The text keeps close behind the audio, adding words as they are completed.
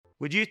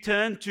Would you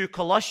turn to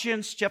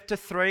Colossians chapter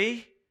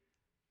 3?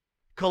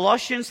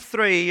 Colossians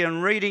 3,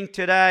 and reading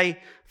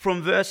today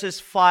from verses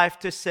 5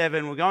 to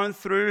 7. We're going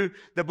through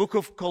the book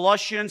of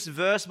Colossians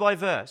verse by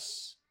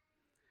verse.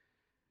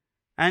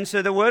 And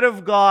so the Word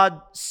of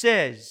God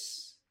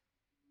says,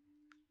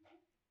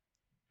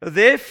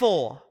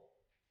 "Therefore,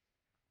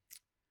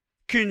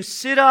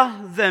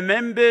 consider the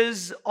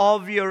members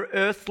of your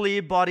earthly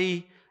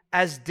body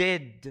as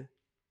dead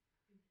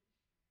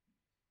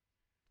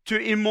to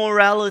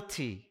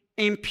immorality,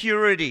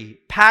 impurity,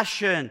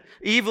 passion,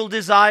 evil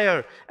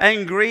desire,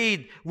 and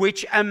greed,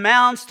 which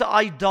amounts to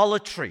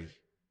idolatry.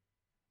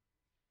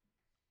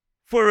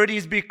 For it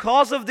is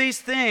because of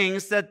these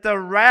things that the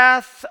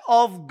wrath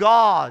of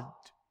God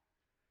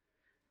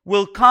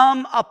will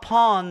come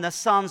upon the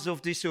sons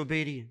of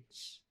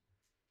disobedience.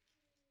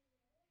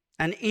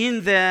 And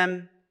in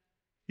them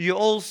you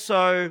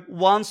also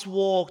once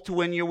walked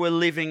when you were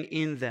living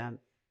in them.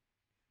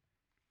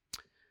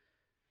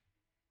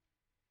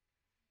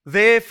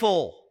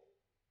 Therefore,"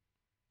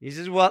 this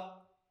is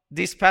what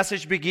this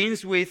passage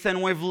begins with,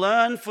 and we've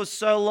learned for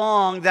so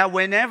long that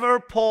whenever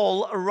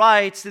Paul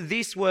writes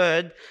this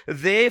word,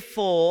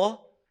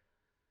 therefore,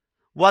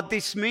 what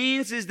this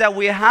means is that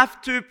we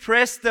have to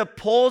press the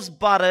pause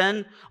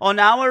button on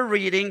our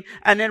reading,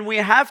 and then we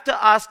have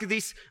to ask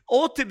this,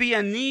 ought to be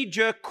a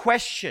knee-jerk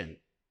question.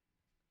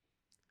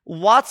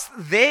 What's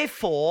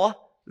therefore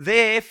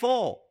there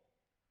for?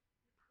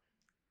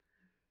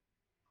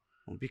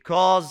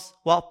 Because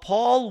what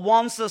Paul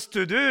wants us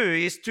to do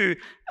is to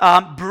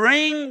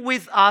bring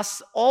with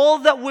us all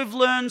that we've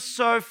learned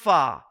so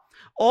far,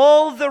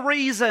 all the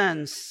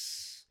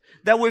reasons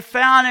that we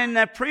found in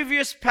the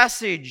previous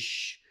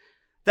passage,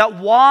 that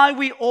why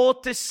we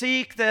ought to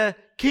seek the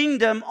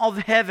kingdom of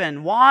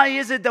heaven. Why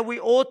is it that we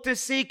ought to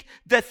seek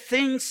the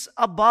things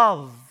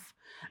above?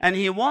 And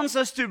he wants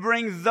us to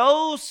bring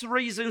those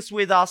reasons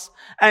with us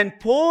and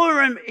pour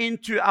them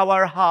into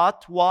our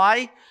heart.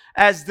 Why?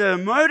 As the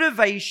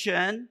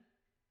motivation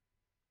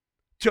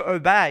to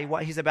obey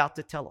what he's about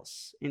to tell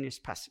us in this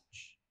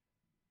passage.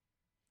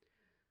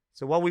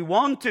 So what we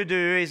want to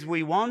do is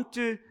we want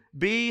to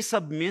be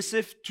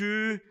submissive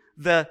to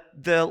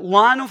the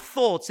line of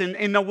thoughts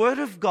in the Word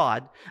of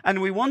God,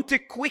 and we want to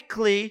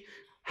quickly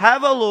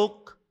have a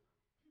look,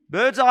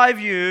 bird's eye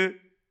view,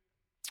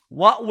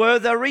 what were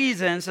the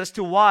reasons as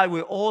to why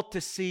we ought to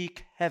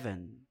seek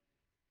heaven.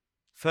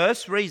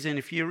 First reason,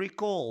 if you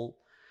recall,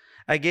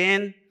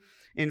 again,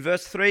 in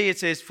verse 3 it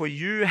says, "For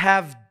you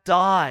have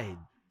died."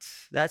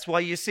 That's why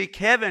you seek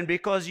heaven,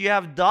 because you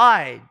have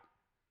died.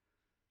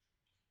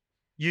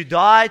 You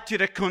died to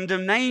the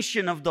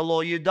condemnation of the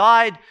law. You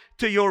died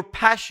to your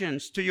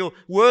passions, to your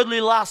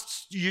worldly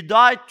lusts. You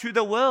died to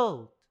the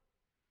world.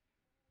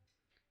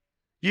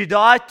 You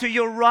died to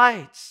your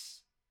rights.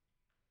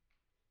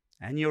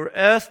 And your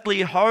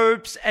earthly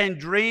hopes and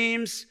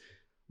dreams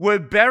were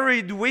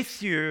buried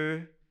with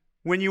you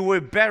when you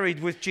were buried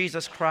with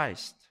Jesus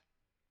Christ.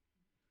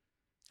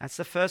 That's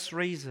the first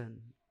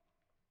reason.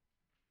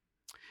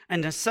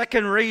 And the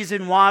second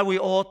reason why we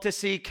ought to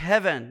seek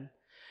heaven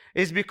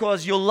is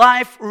because your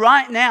life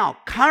right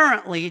now,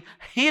 currently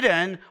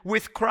hidden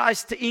with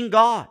Christ in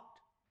God.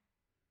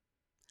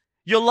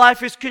 Your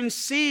life is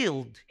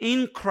concealed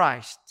in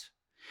Christ.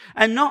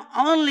 And not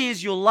only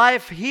is your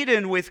life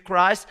hidden with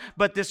Christ,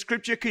 but the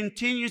scripture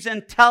continues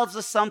and tells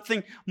us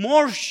something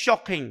more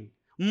shocking,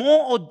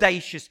 more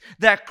audacious,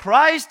 that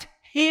Christ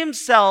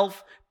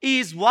himself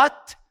is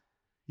what?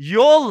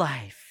 Your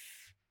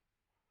life.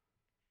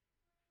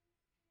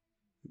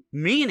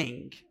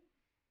 Meaning,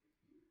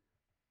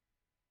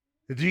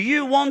 do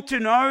you want to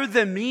know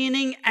the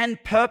meaning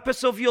and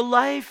purpose of your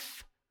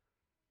life?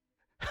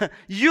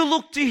 You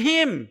look to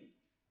him.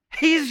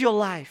 He's your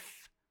life.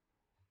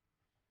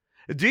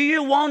 Do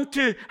you want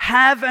to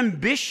have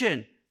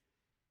ambition?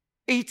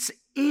 It's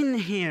in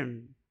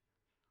him.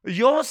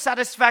 Your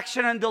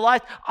satisfaction and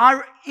delight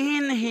are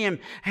in him.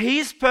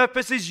 His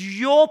purpose is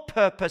your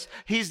purpose.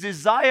 His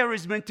desire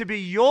is meant to be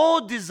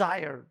your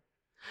desire.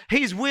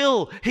 His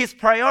will, his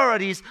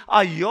priorities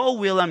are your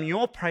will and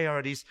your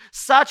priorities,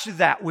 such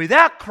that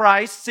without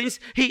Christ, since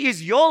he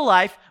is your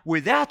life,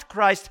 without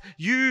Christ,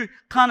 you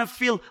kind of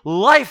feel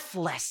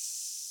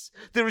lifeless.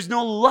 There is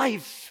no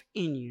life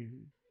in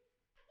you.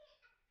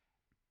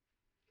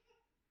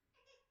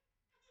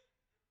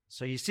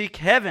 So you seek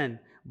heaven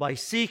by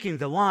seeking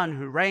the one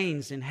who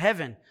reigns in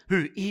heaven,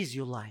 who is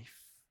your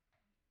life.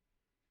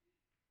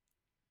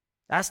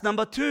 That's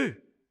number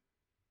two.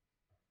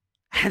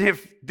 And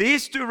if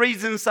these two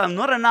reasons are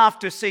not enough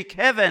to seek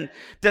heaven,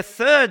 the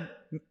third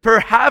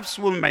perhaps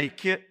will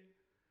make it.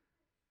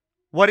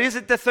 What is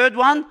it, the third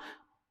one?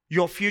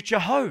 Your future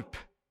hope.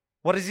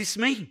 What does this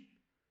mean?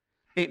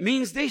 It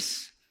means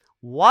this: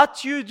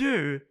 what you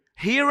do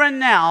here and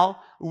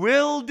now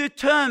will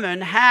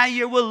determine how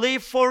you will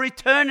live for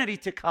eternity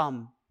to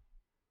come.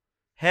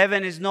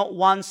 Heaven is not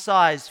one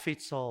size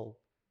fits all.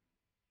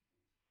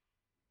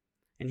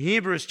 In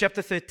Hebrews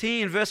chapter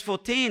 13, verse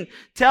 14,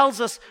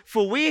 tells us,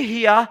 "For we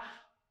here,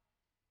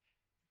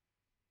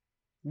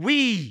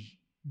 we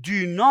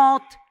do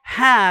not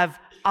have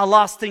a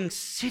lasting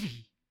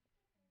city.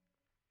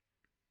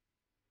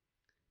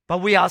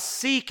 But we are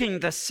seeking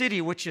the city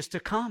which is to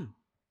come.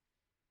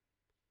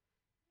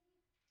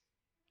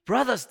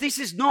 Brothers, this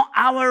is not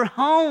our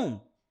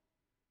home.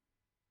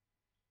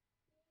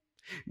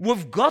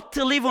 We've got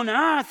to live on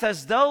earth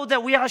as though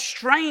that we are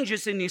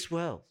strangers in this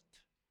world.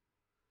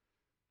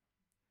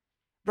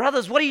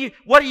 Brothers, what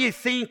do you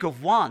think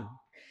of one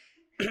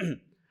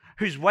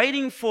who's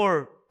waiting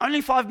for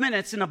only 5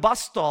 minutes in a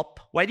bus stop,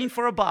 waiting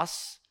for a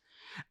bus,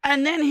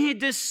 and then he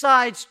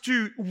decides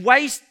to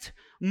waste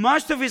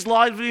most of his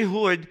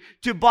livelihood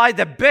to buy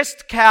the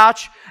best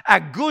couch, a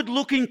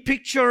good-looking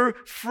picture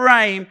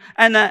frame,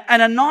 and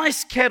a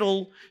nice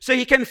kettle so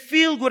he can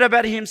feel good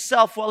about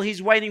himself while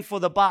he's waiting for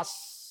the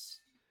bus.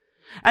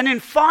 And then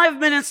 5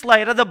 minutes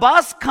later, the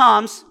bus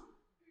comes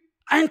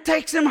and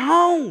takes him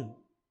home,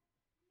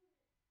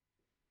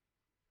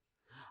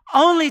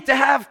 only to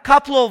have a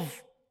couple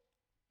of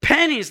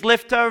pennies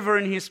left over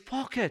in his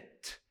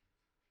pocket.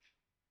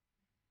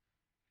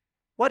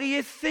 What do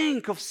you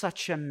think of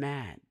such a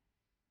man?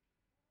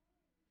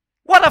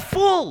 What a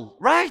fool,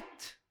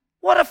 right?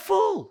 What a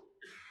fool.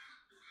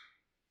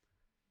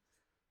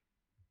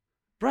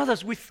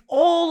 Brothers, with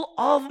all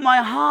of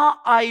my heart,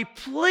 I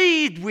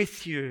plead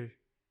with you.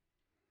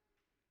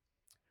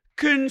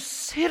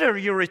 Consider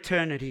your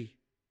eternity.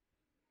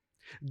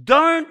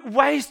 Don't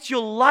waste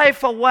your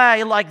life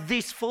away like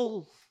this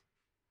fool.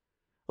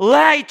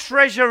 Lay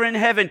treasure in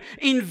heaven.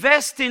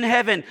 Invest in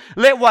heaven.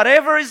 Let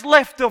whatever is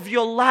left of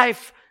your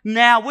life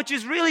now, which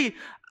is really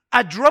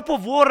a drop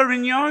of water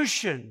in the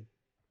ocean,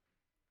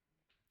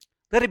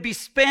 let it be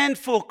spent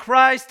for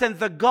Christ and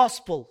the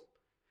gospel.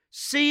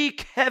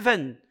 Seek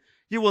heaven.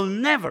 You will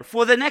never,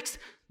 for the next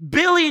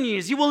billion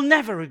years, you will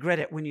never regret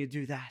it when you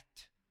do that.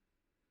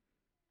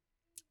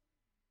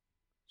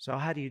 So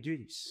how do you do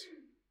this?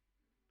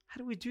 How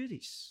do we do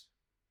this?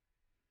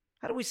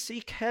 How do we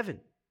seek heaven?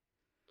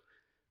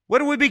 Where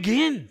do we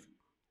begin?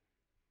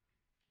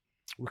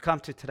 We come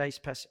to today's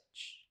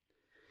passage.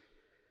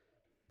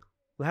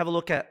 We'll have a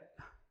look at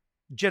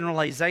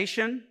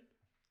generalization,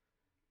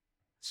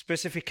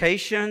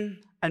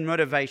 specification, and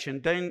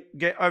motivation. Don't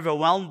get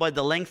overwhelmed by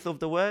the length of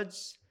the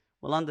words.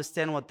 We'll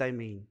understand what they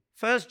mean.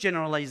 First,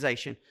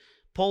 generalization.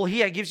 Paul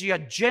here gives you a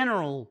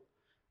general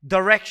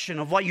direction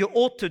of what you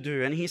ought to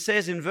do. And he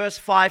says in verse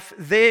 5,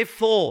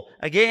 therefore,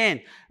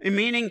 again,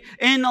 meaning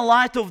in the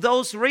light of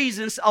those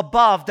reasons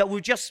above that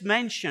we just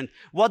mentioned,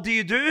 what do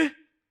you do?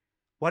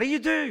 What do you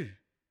do?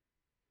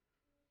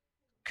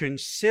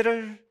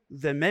 Consider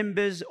the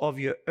members of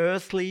your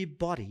earthly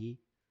body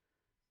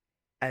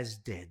as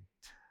dead.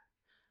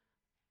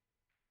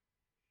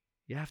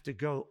 You have to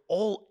go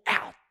all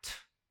out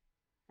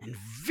and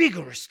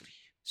vigorously.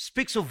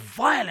 Speaks of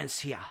violence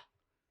here.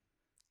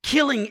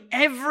 Killing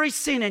every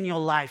sin in your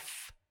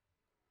life.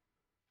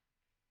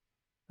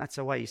 That's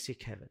the way you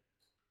seek heaven.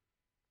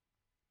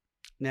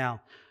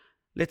 Now,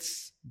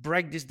 let's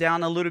break this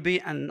down a little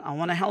bit, and I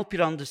want to help you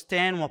to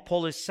understand what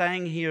Paul is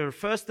saying here.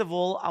 First of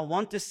all, I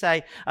want to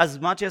say, as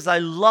much as I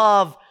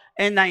love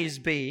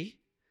NASB,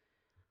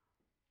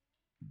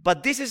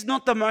 but this is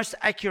not the most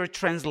accurate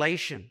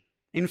translation.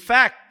 In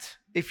fact,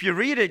 if you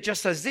read it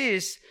just as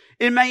this,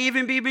 it may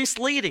even be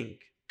misleading.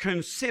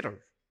 Consider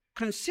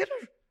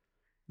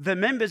the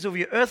members of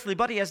your earthly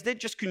body as dead.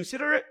 Just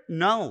consider it?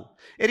 No.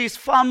 It is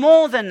far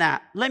more than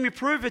that. Let me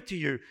prove it to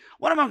you.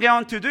 What am I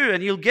going to do?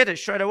 And you'll get it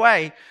straight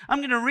away. I'm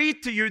going to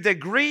read to you the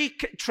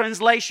Greek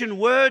translation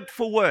word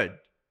for word.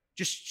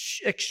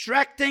 Just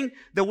extracting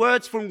the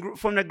words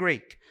from the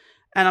Greek.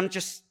 And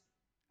this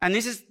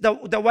is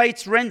the way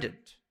it's rendered.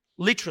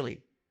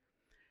 Literally.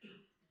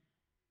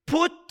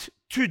 Put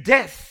to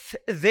death,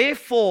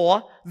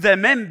 therefore, the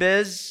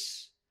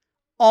members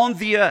on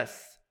the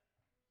earth.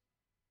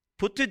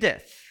 Put to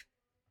death.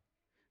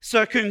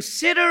 So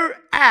consider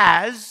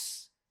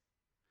as,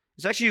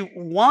 it's actually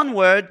one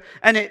word,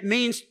 and it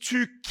means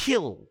to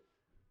kill,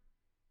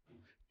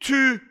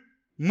 to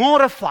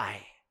mortify.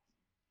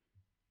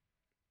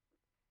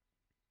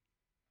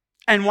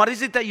 And what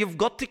is it that you've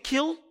got to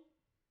kill?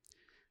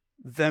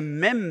 The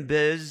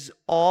members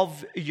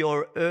of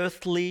your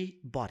earthly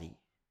body.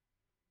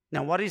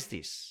 Now, what is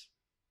this?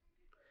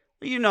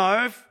 You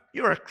know, if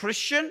you're a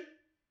Christian,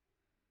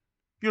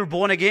 you're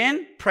born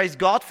again, praise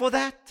God for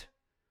that.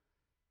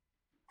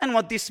 And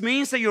what this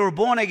means that you're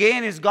born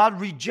again is God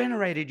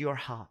regenerated your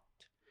heart.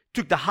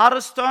 Took the heart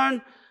of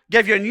stone,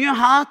 gave you a new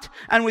heart,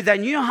 and with that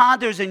new heart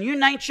there's a new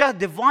nature,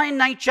 divine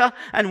nature,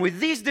 and with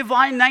this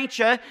divine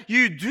nature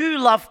you do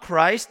love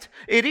Christ.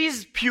 It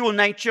is pure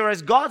nature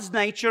as God's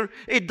nature.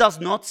 It does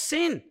not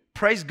sin.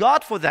 Praise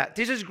God for that.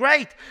 This is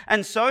great.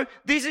 And so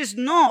this is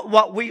not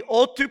what we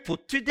ought to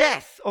put to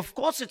death. Of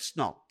course it's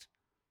not.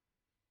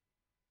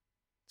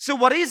 So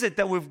what is it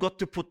that we've got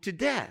to put to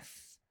death?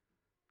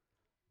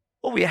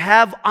 Well, we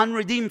have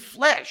unredeemed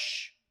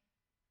flesh.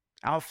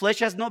 Our flesh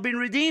has not been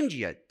redeemed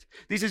yet.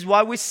 This is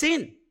why we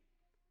sin.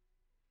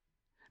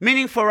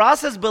 Meaning for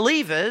us as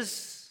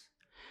believers,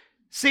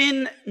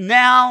 sin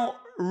now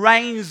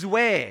reigns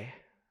where?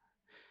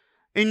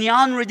 In the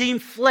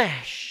unredeemed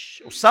flesh.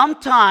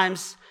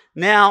 sometimes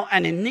now,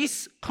 and in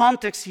this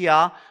context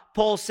here,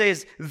 Paul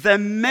says, the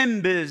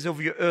members of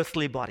your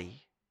earthly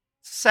body.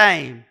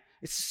 Same.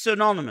 It's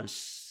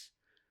synonymous.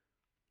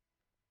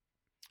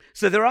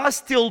 So there are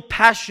still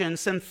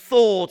passions and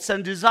thoughts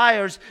and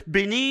desires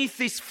beneath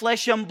this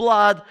flesh and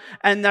blood,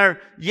 and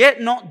they're yet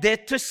not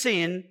dead to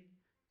sin.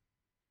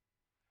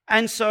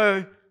 And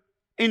so,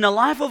 in the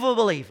life of a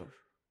believer,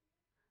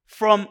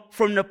 from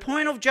the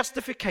point of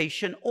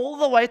justification all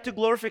the way to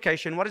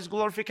glorification, what is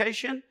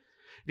glorification?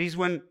 It is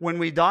when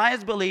we die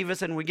as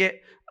believers and we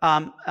get,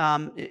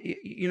 and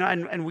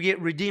we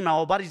get redeemed,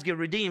 our bodies get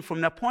redeemed.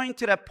 From that point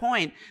to that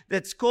point,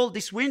 that's called,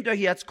 this window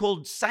here, it's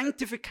called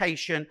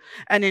sanctification.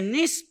 And in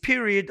this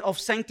period of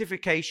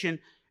sanctification,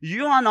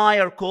 you and I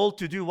are called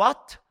to do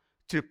what?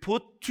 To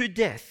put to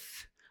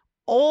death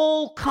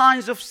all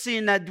kinds of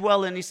sin that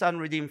dwell in this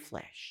unredeemed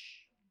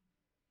flesh.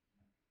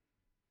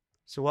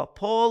 So what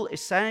Paul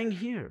is saying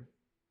here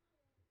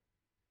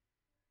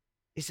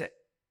is that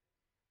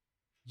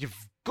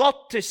you've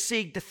got to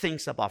seek the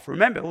things above.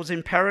 Remember, it was an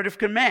imperative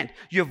command.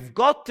 You've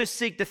got to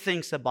seek the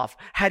things above.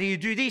 How do you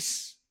do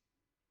this?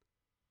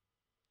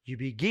 You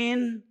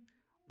begin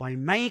by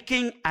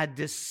making a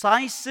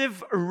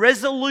decisive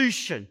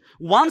resolution,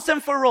 once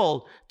and for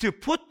all, to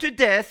put to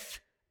death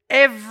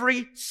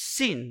every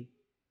sin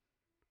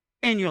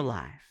in your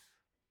life.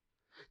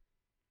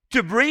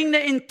 To bring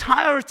the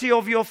entirety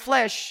of your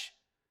flesh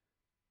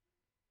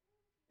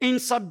in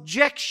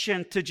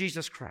subjection to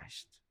Jesus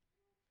Christ.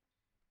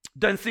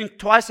 Don't think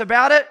twice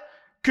about it.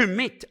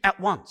 Commit at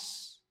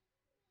once.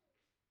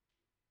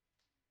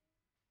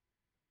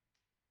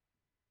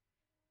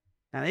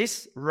 Now,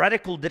 this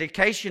radical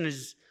dedication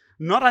is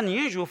not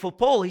unusual for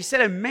Paul. He said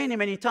it many,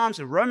 many times.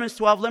 In Romans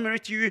 12, let me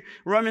read to you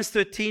Romans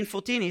 13,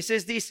 14. He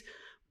says this,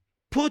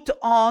 put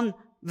on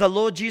the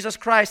Lord Jesus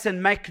Christ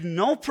and make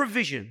no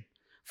provision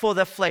for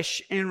the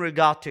flesh in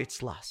regard to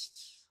its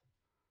lusts.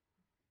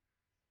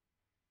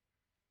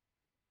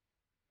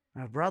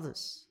 Now,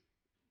 brothers,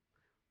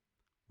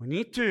 we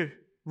need to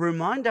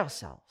remind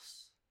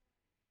ourselves,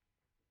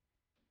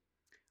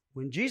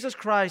 when Jesus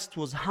Christ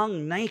was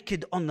hung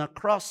naked on the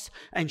cross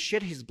and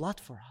shed his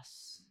blood for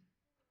us,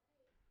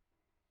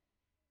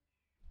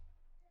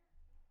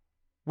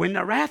 when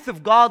the wrath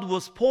of God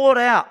was poured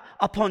out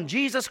upon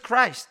Jesus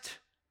Christ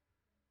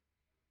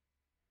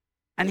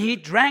and he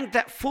drank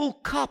that full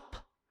cup,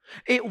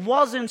 it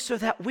wasn't so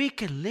that we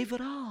can live it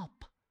up,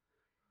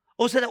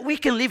 or so that we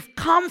can live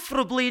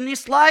comfortably in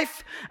this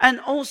life and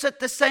also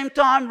at the same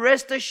time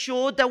rest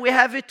assured that we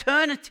have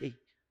eternity.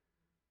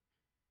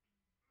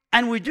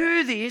 And we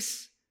do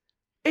this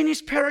in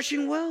this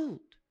perishing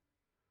world.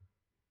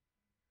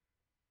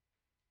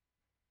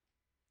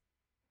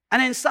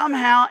 And then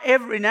somehow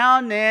every now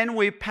and then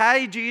we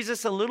pay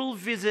Jesus a little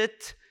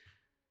visit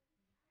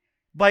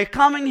by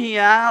coming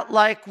here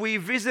like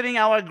we're visiting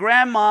our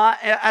grandma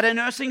at a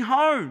nursing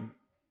home.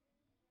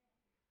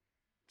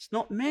 It's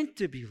not meant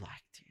to be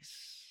like this.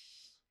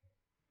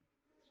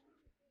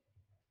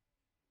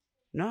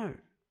 No.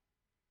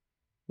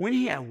 When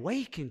he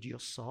awakened your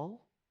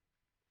soul,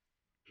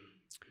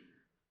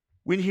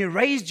 when he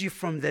raised you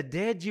from the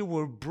dead, you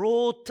were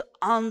brought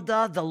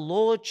under the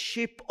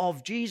lordship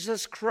of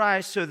Jesus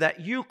Christ so that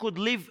you could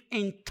live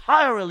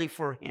entirely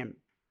for him.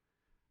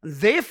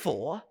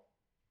 Therefore,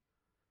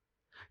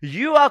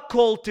 you are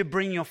called to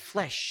bring your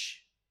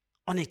flesh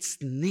on its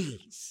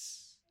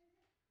knees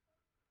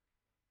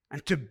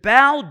and to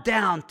bow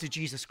down to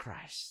Jesus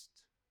Christ.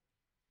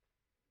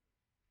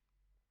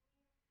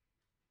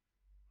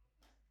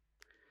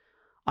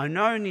 I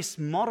know in this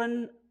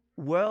modern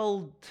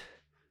world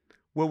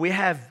where we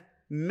have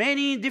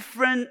many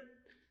different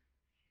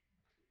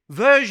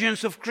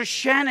versions of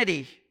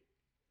Christianity,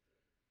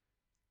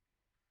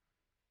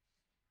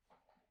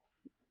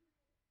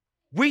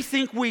 we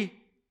think we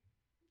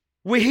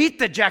hit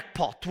the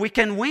jackpot. We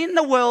can win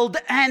the world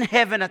and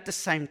heaven at the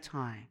same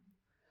time.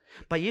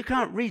 But you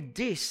can't read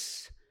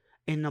this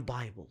in the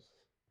Bible.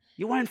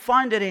 You won't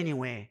find it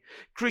anywhere.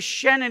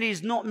 Christianity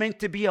is not meant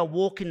to be a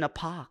walk in the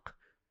park.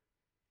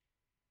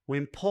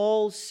 When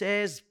Paul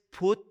says,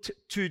 put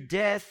to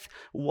death,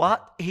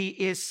 what he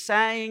is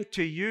saying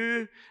to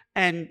you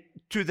and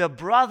to the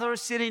brother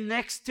sitting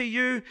next to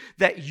you,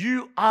 that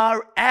you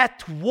are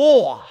at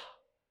war.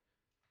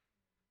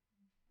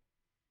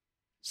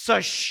 So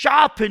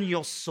sharpen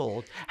your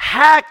sword.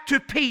 Hack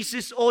to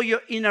pieces all your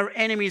inner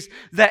enemies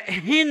that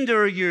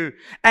hinder you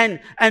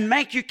and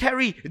make you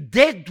carry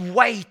dead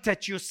weight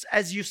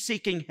as you're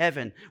seeking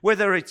heaven.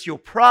 Whether it's your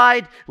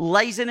pride,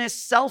 laziness,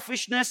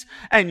 selfishness,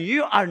 and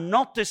you are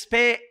not to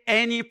spare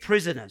any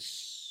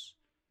prisoners.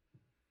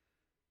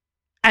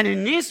 And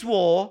in this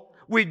war,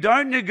 we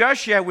don't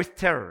negotiate with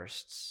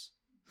terrorists.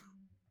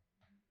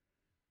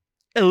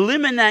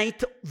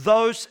 Eliminate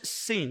those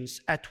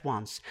sins at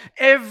once.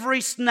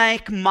 Every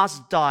snake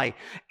must die.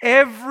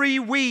 Every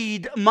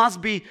weed must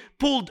be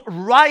pulled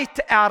right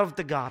out of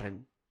the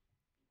garden.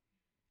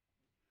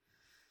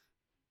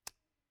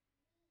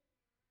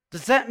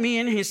 Does that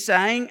mean he's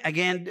saying,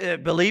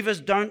 again, believers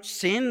don't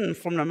sin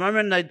from the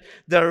moment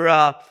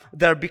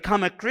they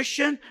become a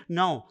Christian?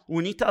 No,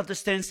 we need to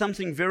understand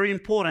something very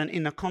important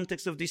in the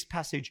context of this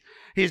passage.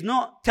 He's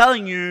not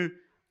telling you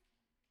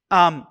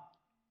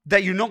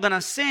that you're not going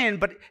to sin,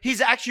 but he's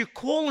actually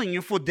calling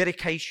you for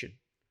dedication.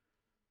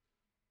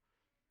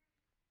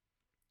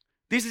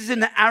 This is in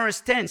the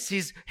aorist tense.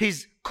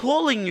 He's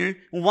calling you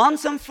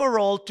once and for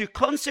all to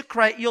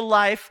consecrate your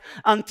life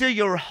until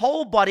your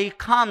whole body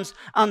comes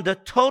under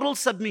total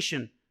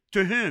submission.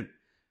 To whom?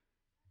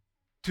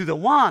 To the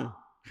one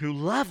who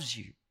loves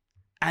you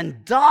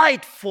and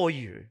died for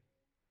you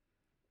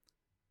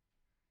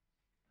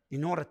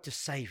in order to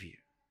save you.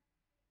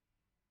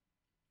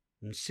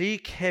 And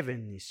seek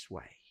heaven this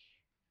way.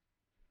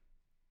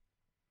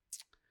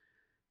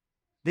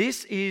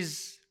 This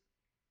is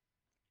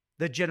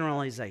the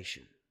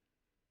generalization.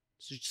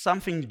 So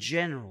something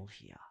general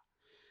here.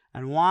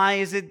 And why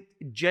is it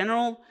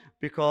general?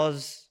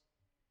 Because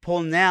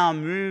Paul now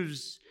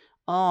moves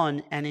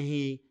on and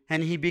he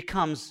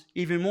becomes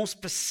even more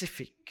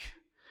specific.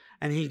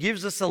 And he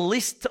gives us a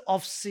list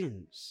of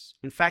sins.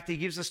 In fact, he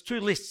gives us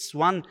two lists.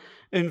 One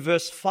in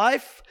verse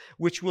 5,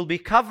 which we'll be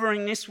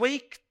covering this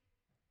week.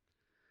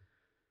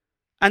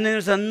 And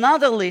there's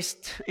another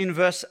list in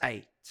verse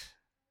 8.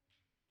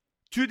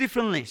 Two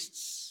different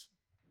lists.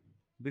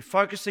 We'll be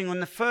focusing on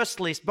the first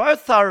list.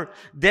 Both are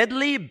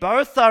deadly.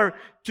 Both are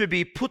to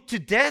be put to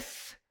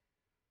death.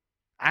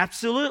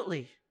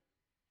 Absolutely.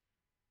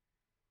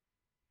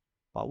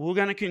 But we're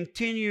going to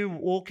continue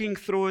walking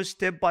through it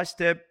step by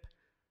step.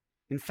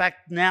 In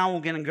fact, now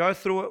we're going to go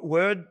through it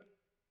word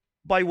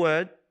by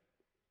word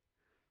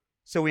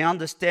so we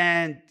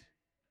understand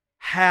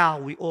how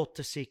we ought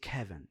to seek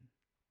heaven.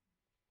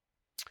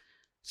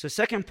 So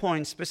second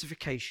point,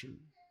 specification.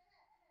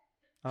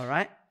 All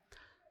right?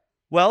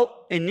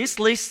 Well, in this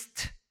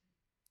list,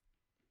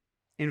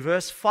 in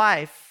verse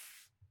 5,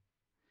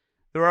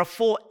 there are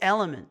 4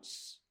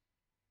 elements.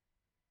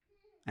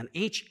 And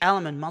each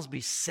element must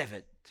be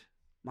severed,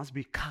 must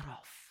be cut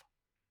off.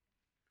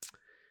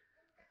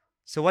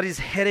 So what is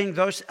heading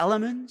those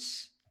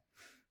elements?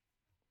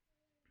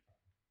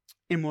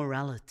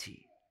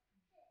 Immorality.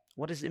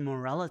 What does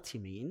immorality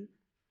mean?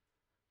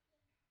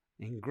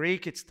 In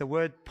Greek, it's the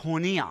word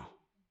porneia,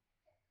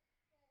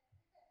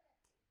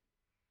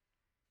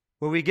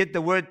 where we get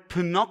the word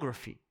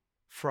pornography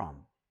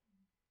from.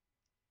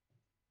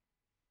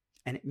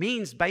 And it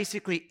means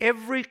basically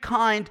every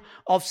kind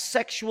of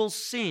sexual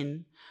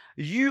sin.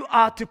 You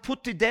are to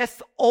put to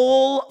death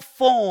all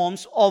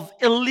forms of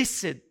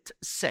illicit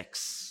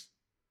sex.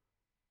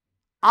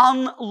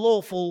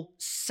 Unlawful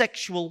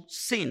sexual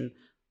sin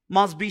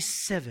must be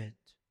severed.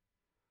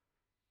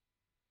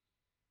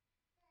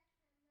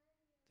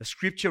 The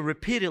scripture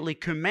repeatedly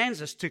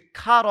commands us to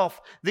cut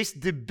off this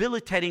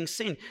debilitating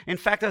sin. In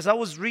fact, as I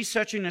was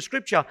researching the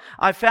scripture,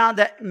 I found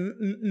that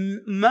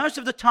most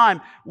of the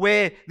time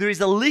where there is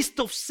a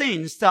list of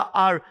sins that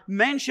are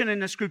mentioned in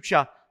the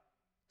scripture,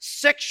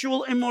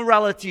 sexual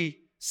immorality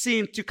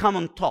seems to come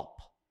on top.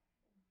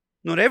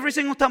 Not every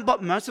single time,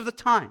 but most of the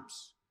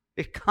times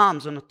it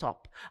comes on the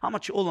top. How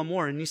much all the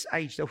more in this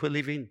age that we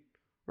live in,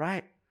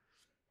 right?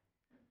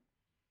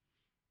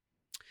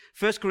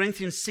 1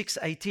 Corinthians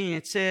 6:18,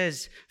 it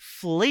says,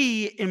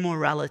 flee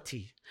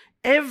immorality.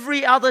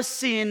 Every other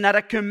sin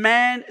that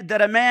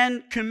a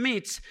man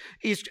commits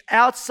is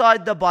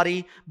outside the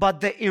body, but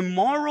the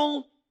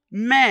immoral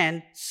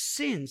man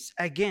sins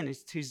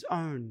against his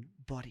own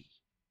body.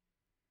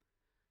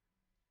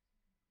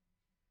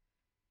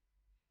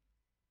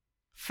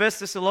 1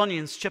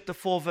 Thessalonians chapter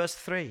 4, verse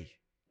 3.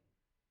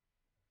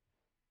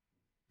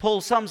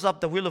 Paul sums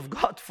up the will of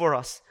God for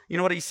us. You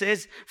know what he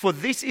says? For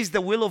this is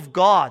the will of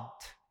God,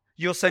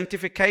 your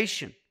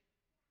sanctification.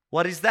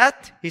 What is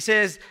that? He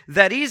says,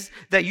 that is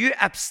that you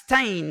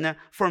abstain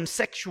from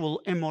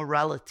sexual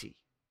immorality.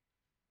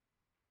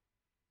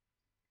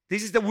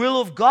 This is the will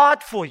of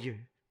God for you.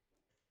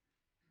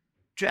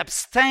 To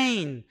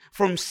abstain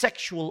from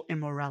sexual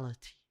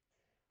immorality.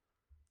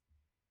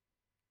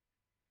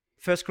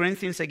 1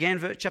 Corinthians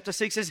again, chapter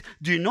 6 says,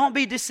 do not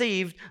be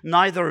deceived,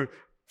 neither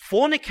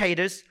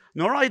fornicators,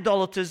 nor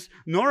idolaters,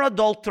 nor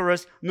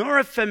adulterers, nor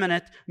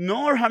effeminate,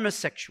 nor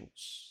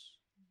homosexuals.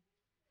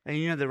 And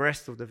you know the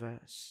rest of the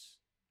verse.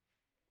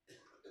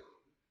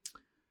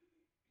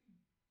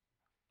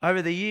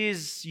 Over the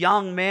years,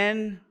 young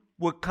men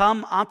would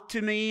come up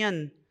to me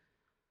and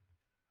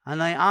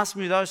they ask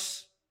me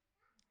those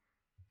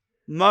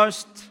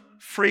most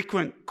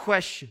frequent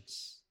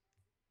questions.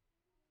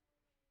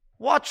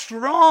 What's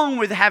wrong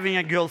with having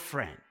a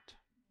girlfriend?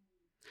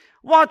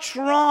 What's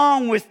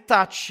wrong with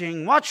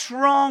touching? What's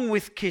wrong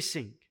with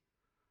kissing?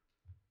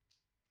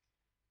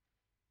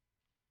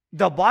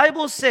 The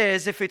Bible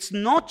says if it's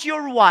not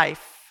your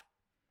wife,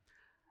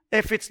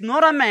 if it's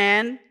not a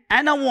man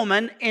and a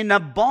woman in a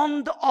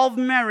bond of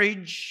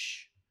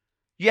marriage,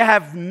 you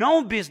have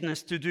no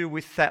business to do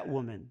with that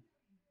woman.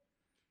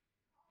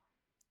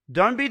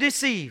 Don't be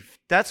deceived.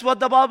 That's what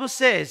the Bible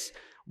says.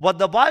 What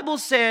the Bible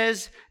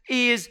says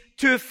is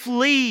to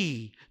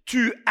flee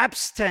to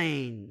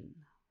abstain.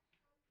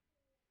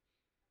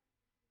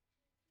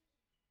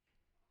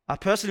 I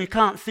personally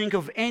can't think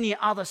of any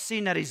other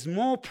sin that is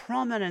more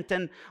prominent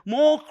and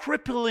more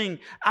crippling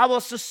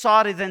our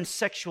society than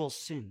sexual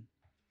sin.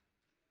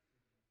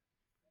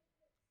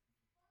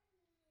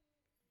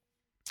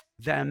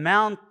 The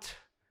amount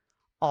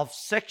of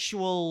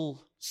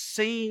sexual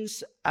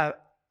scenes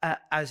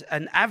as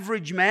an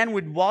average man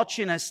would watch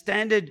in a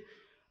standard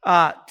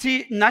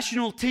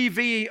national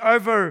TV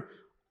over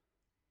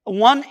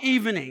one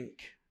evening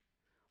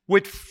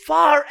would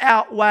far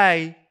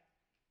outweigh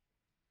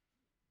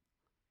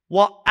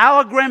what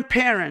our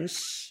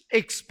grandparents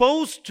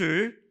exposed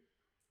to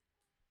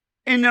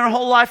in their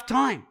whole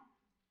lifetime.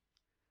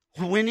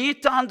 We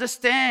need to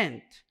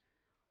understand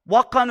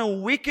what kind of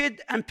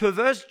wicked and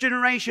perverse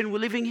generation we're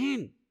living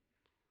in.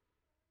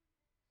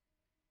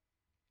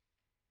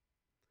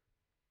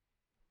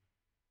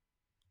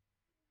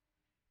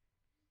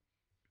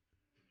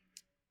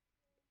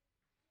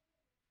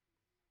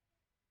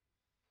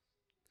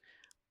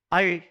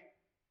 I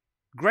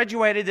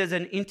graduated as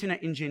an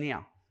internet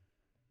engineer.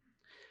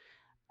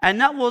 And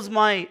that was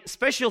my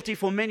specialty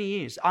for many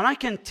years. And I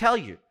can tell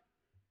you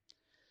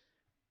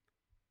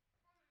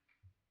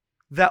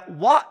that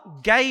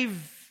what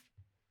gave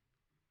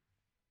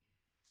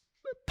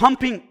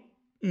pumping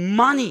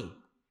money,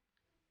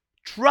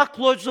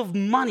 truckloads of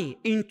money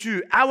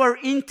into our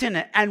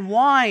internet, and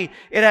why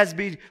it has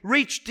been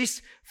reached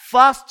this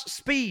fast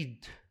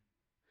speed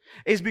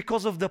is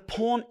because of the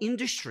porn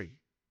industry.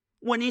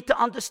 We need to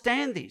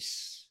understand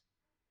this.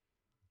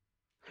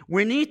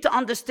 We need to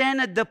understand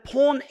that the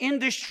porn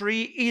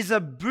industry is a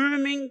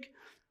booming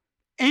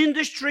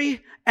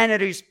industry, and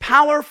it is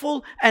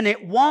powerful, and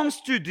it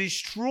wants to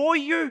destroy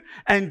you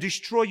and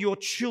destroy your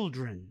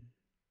children.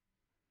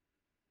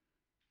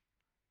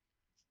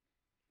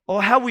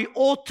 Or how we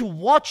ought to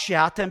watch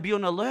out and be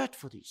on alert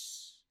for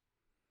this.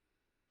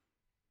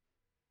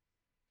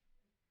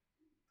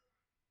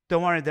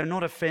 Don't worry, they're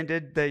not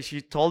offended.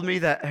 She told me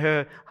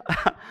that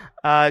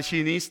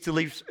she needs to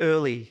leave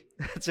early.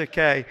 That's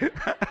okay.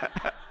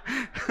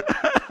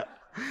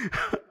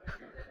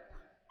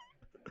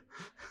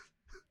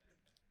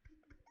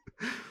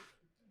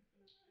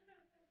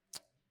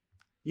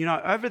 You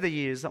know, over the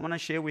years, I want to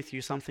share with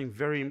you something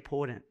very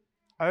important.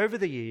 Over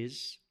the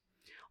years,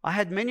 I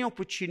had many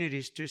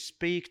opportunities to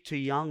speak to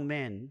young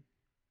men,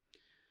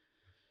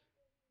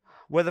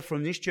 whether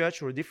from this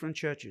church or different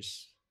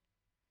churches,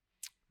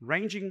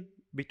 ranging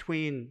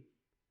between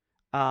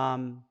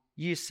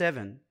year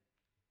 7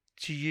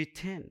 to year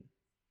 10.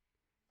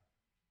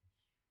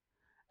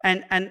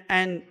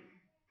 And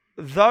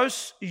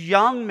those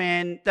young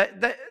men,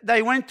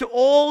 they went to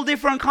all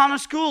different kind of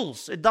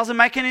schools. It doesn't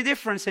make any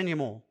difference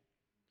anymore.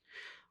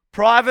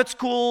 Private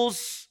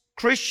schools,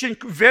 Christian,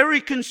 very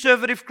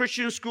conservative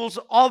Christian schools,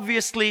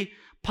 obviously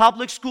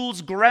public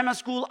schools, grammar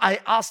school.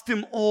 I asked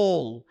them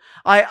all.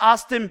 I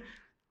asked them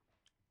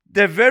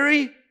the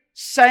very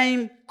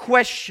same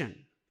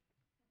question.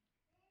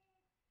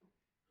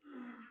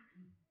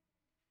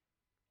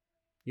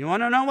 You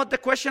want to know what the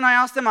question I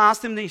asked them? I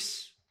asked them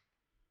this.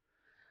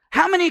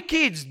 How many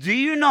kids do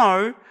you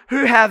know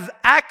who have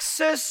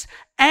access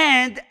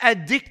and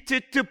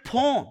addicted to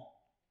porn?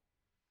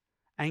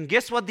 And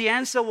guess what the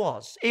answer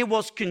was? It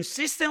was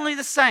consistently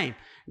the same.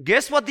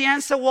 Guess what the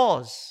answer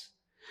was?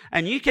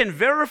 And you can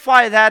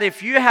verify that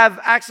if you have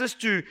access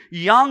to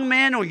young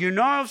men or you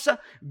know of some,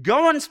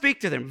 go and speak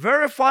to them.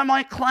 Verify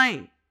my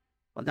claim.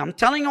 But I'm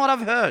telling you what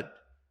I've heard.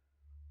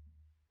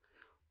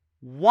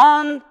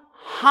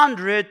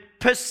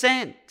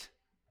 100%.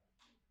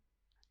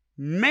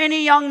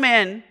 Many young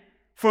men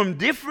from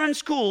different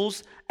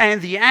schools,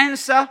 and the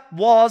answer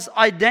was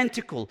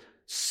identical.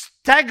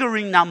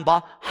 Staggering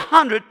number,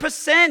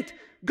 100%.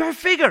 Go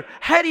figure.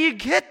 How do you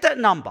get that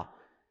number?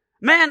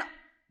 Man,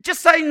 just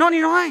say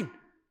 99.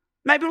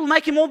 Maybe it'll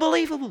make it more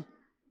believable.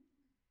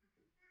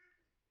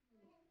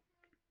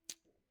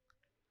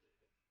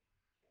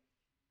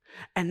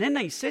 And then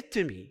they said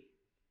to me,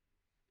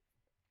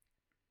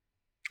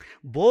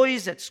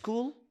 boys at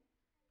school,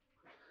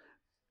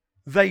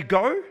 they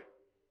go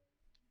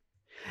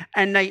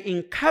and they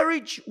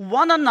encourage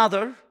one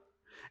another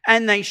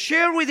and they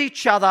share with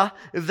each other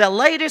the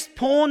latest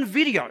porn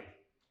video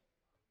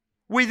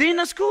within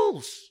the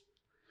schools,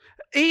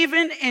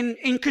 even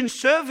in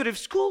conservative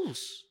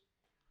schools.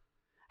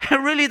 It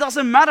really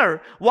doesn't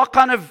matter what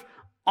kind of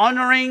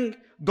honoring,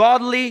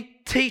 godly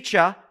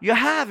teacher you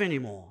have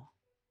anymore.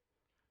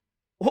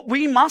 What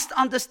we must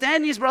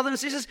understand is, brothers and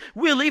sisters,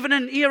 we live in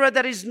an era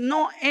that is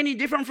not any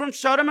different from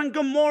Sodom and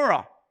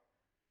Gomorrah.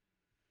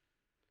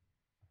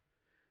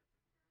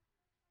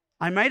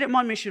 I made it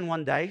my mission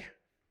one day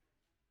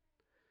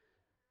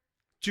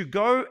to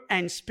go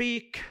and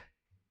speak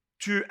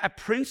to a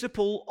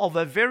principal of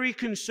a very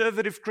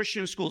conservative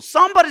Christian school.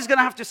 Somebody's going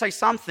to have to say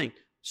something.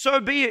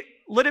 So be it.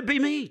 Let it be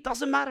me.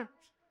 Doesn't matter.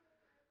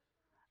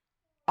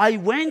 I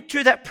went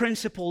to that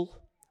principal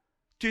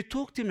to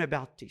talk to him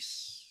about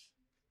this.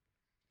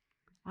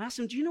 I asked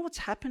him, do you know what's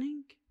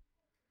happening?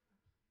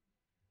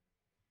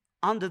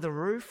 under the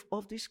roof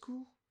of this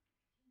school?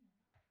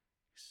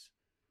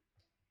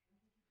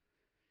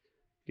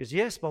 He goes,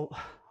 yes, but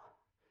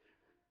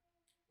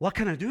what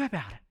can I do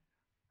about it?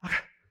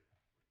 Okay.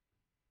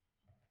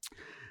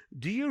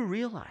 Do you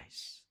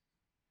realize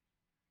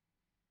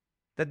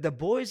that the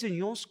boys in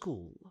your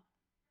school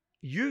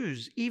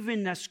use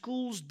even the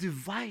school's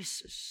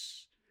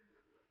devices,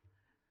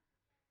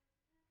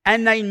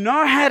 and they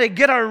know how to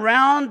get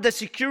around the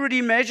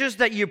security measures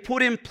that you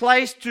put in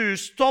place to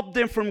stop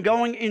them from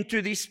going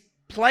into these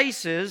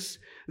places?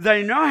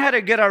 They know how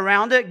to get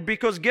around it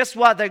because guess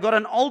what? They got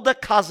an older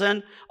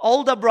cousin,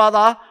 older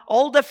brother,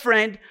 older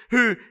friend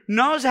who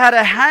knows how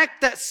to hack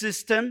that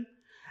system,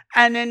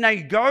 and then they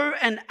go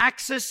and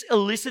access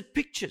illicit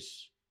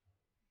pictures.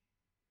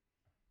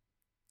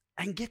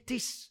 And get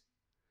this,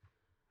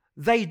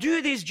 they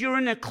do this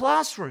during their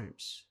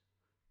classrooms.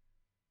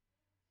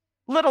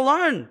 Let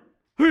alone,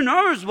 who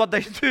knows what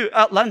they do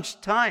at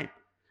lunchtime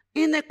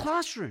in their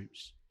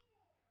classrooms.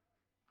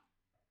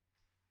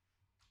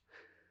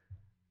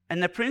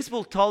 And the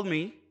principal told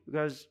me, he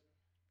goes,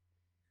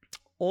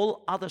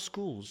 all other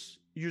schools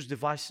use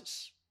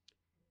devices.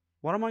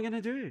 What am I going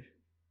to do?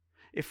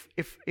 If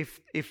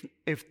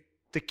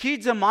the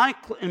kids in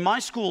my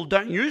school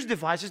don't use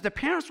devices, the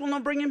parents will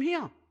not bring him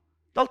here.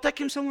 They'll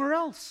take him somewhere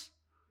else.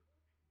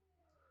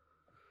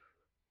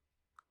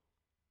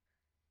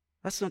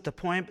 That's not the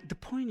point. But the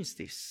point is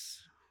this.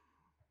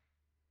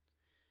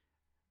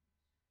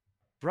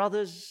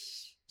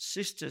 Brothers,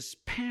 sisters,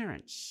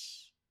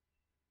 parents,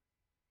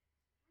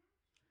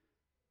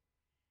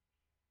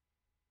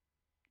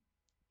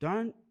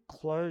 don't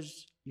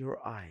close your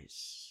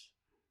eyes.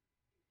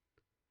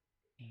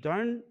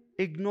 Don't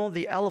ignore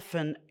the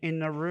elephant in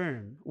the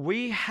room.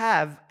 We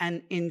have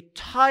an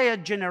entire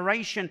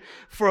generation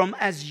from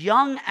as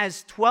young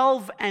as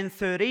 12 and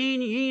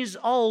 13 years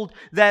old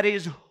that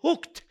is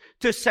hooked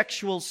to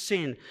sexual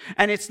sin.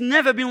 And it's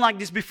never been like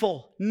this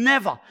before.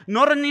 Never.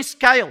 Not on this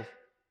scale.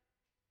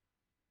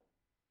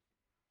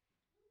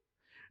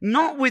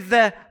 Not with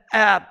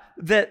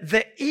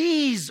the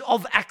ease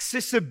of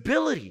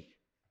accessibility.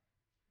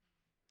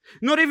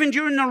 Not even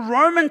during the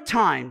Roman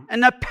time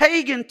and the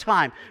pagan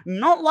time.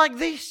 Not like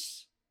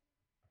this.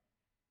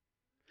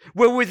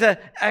 Where with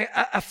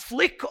a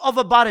flick of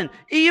a button,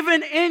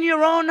 even in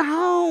your own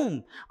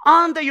home,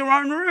 under your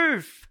own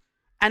roof,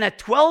 and a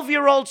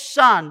 12-year-old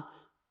son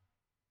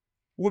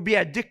would be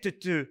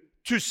addicted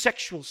to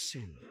sexual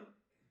sin.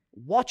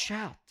 Watch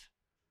out.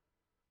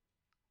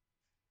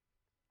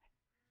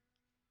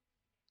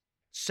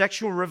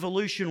 Sexual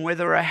revolution,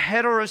 whether a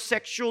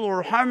heterosexual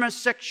or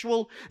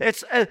homosexual,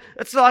 it's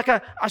like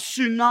a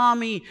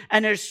tsunami,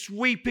 and it's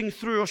sweeping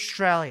through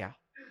Australia.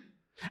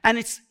 And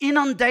it's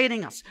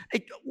inundating us.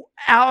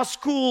 Our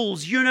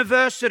schools,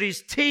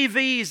 universities,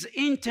 TVs,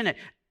 internet,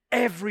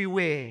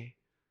 everywhere.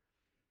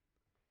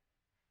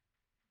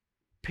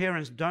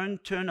 Parents,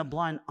 don't turn a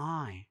blind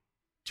eye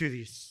to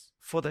this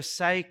for the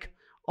sake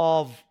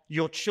of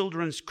your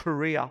children's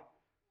career.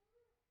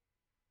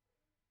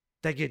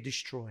 They get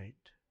destroyed.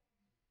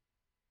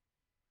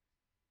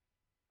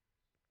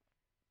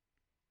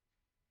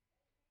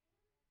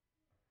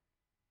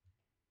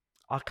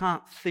 I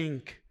can't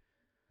think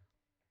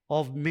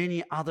of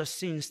many other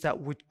sins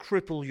that would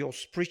cripple your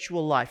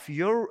spiritual life,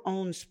 your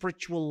own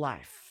spiritual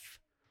life.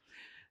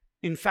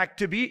 In fact,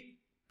 to be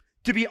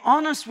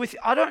honest with you,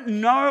 I don't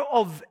know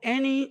of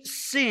any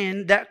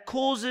sin that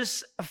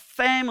causes a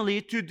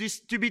family to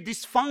be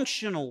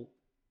dysfunctional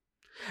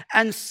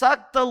and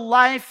suck the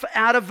life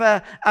out of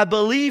a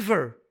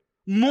believer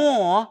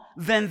more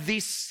than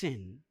this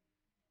sin.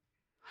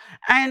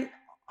 And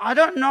I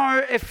don't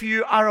know if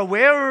you are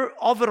aware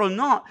of it or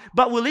not,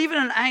 but we live in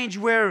an age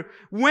where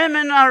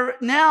women are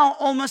now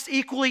almost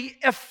equally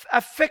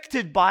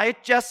affected by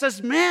it just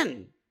as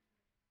men.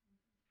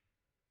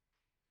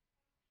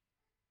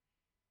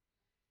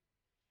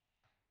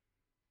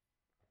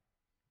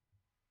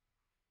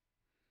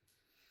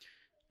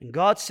 And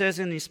God says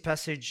in this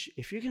passage,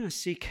 if you're going to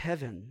seek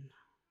heaven,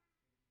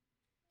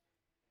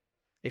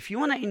 if you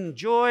want to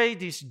enjoy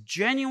this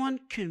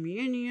genuine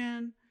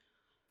communion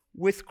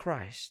with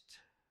Christ,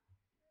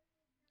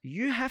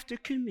 you have to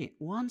commit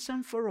once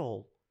and for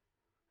all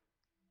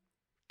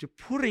to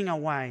putting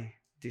away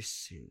this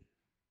sin.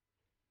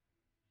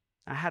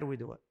 Now, how do we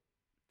do it?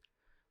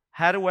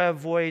 How do I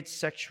avoid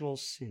sexual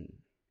sin?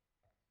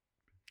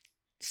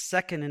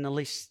 Second in the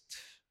list,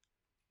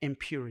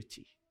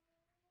 impurity.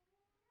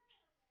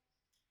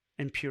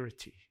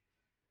 Impurity.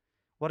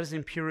 What does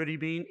impurity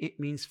mean? It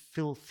means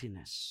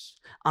filthiness,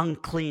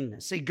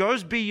 uncleanness. It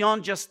goes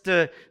beyond just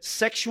the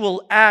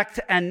sexual act,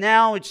 and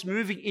now it's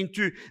moving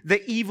into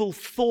the evil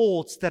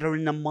thoughts that are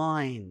in the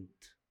mind.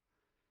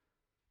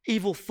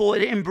 Evil thought,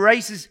 it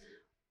embraces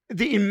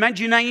the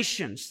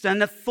imaginations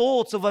and the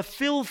thoughts of a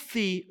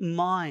filthy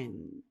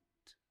mind.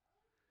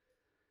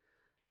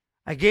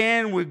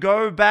 Again, we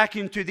go back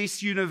into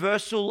this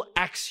universal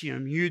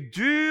axiom. You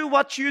do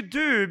what you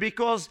do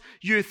because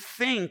you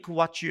think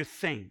what you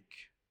think.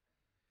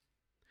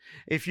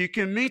 If you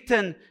commit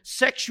a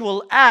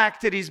sexual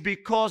act, it is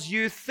because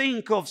you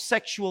think of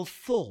sexual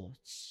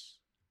thoughts.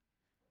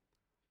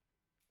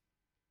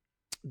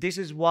 This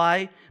is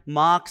why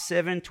Mark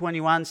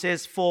 7:21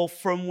 says, for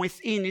from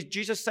within,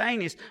 Jesus saying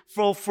this,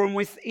 for from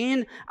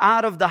within,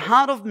 out of the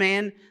heart of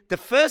man, the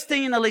first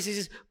thing in the list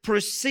is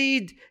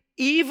proceed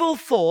evil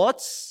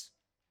thoughts,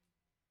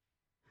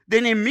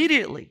 then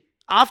immediately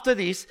after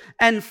this,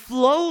 and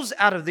flows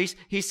out of this,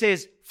 he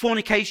says,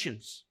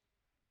 fornications.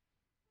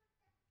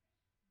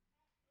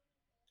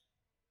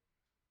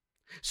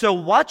 So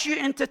what you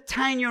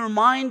entertain your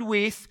mind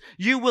with,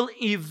 you will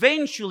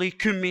eventually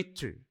commit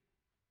to.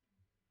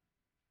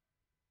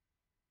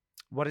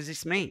 What does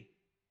this mean?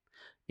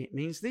 It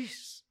means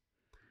this.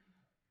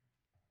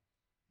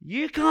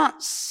 You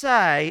can't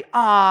say,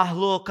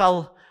 look,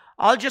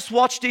 I'll just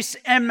watch this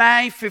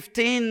MA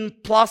 15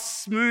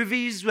 plus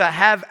movies that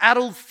have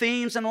adult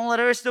themes and all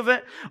the rest of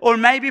it. Or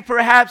maybe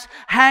perhaps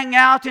hang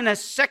out in a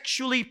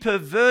sexually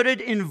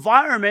perverted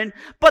environment,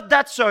 but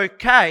that's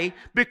okay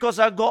because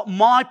I got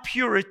my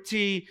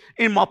purity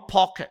in my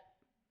pocket.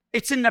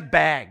 It's in the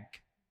bag.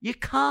 You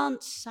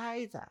can't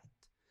say that,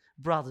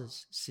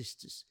 brothers,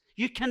 sisters.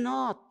 You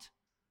cannot.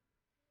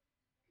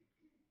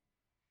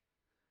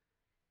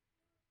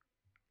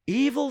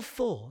 Evil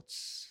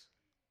thoughts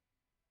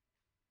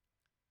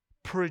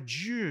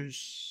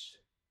produce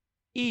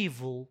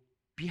evil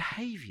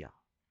behavior.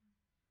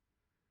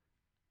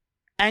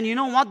 And you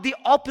know what? The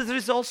opposite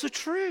is also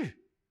true.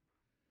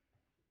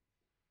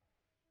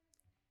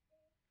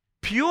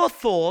 Pure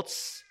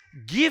thoughts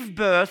give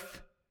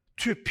birth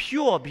to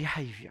pure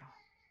behavior.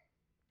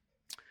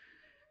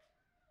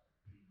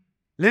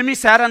 Let me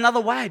say it another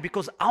way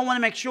because I want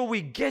to make sure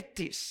we get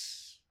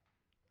this.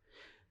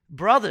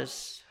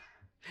 Brothers,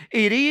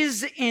 it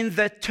is in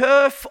the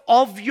turf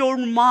of your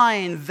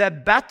mind the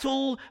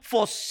battle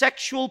for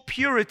sexual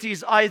purity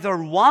is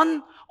either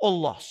won or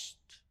lost.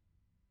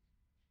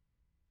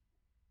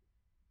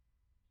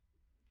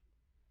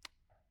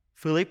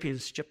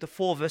 Philippians chapter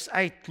 4 verse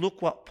 8.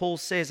 Look what Paul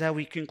says, how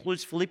he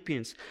concludes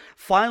Philippians.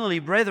 Finally,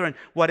 brethren,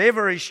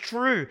 whatever is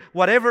true,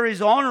 whatever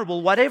is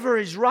honorable, whatever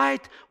is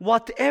right,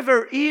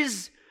 whatever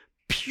is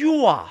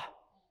pure.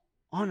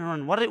 Honor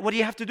and what do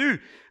you have to do?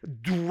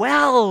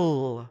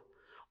 Dwell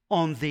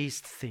on these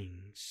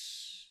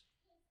things.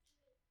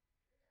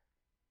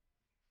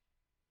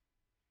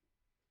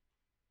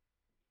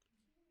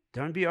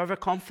 Don't be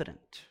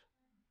overconfident.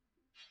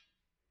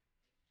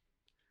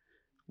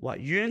 What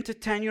you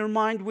entertain your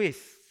mind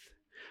with,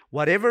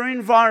 whatever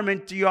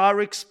environment you are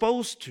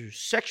exposed to,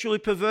 sexually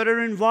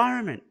perverted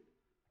environment,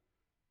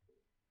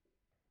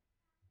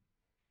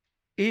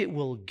 it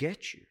will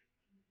get you.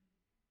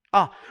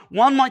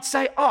 One might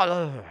say,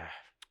 but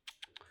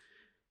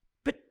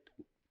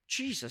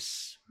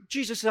Jesus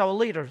is our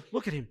leader.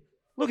 Look at him.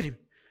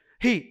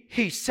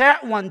 He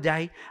sat one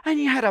day and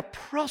he had a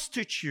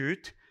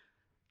prostitute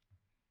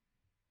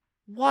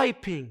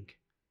wiping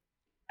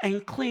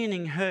and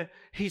cleaning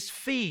his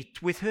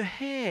feet with her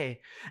hair.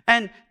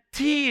 And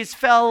tears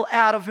fell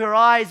out of her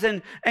eyes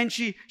and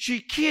she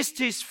kissed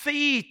his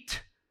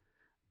feet.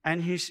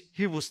 And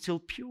he was still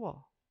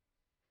pure.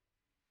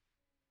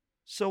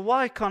 So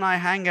why can't I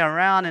hang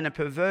around in a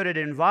perverted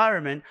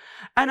environment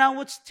and I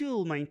would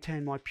still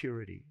maintain my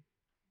purity?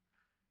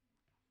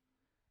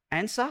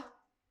 Answer?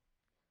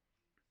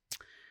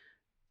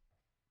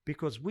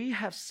 Because we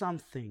have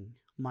something,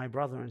 my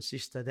brother and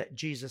sister, that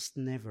Jesus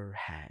never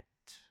had.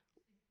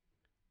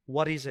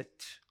 What is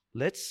it?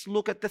 Let's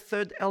look at the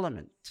third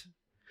element.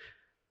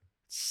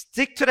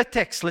 Stick to the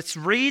text. Let's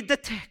read the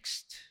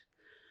text.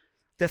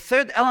 The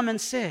third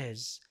element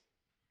says,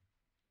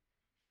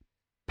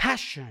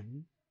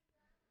 passion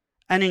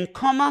and in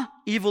comma,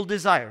 evil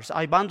desires.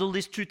 I bundle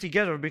these two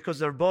together because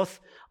they're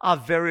both are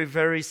very,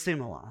 very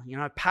similar.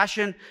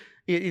 Passion,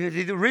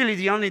 really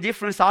the only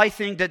difference, I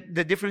think that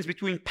the difference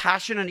between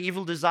passion and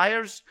evil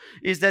desires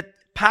is that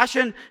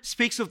passion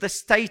speaks of the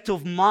state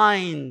of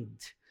mind,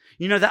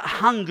 that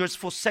hungers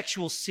for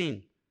sexual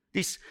sin.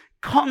 This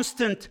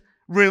constant,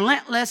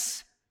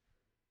 relentless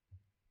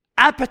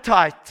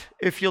appetite,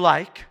 if you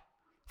like,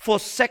 for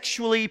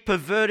sexually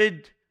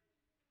perverted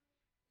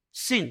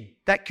sin,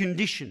 that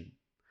condition.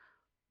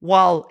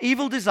 While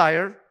evil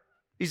desire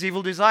is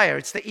evil desire.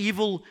 It's the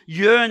evil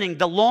yearning,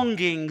 the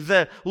longing,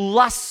 the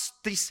lust,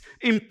 these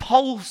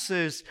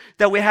impulses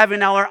that we have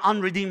in our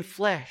unredeemed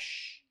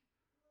flesh.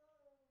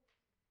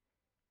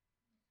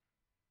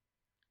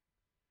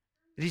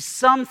 It is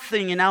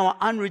something in our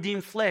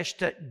unredeemed flesh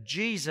that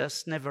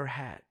Jesus never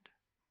had.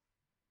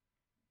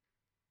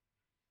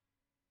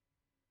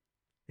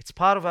 It's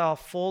part of our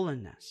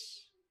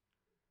fallenness.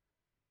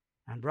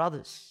 And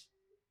brothers,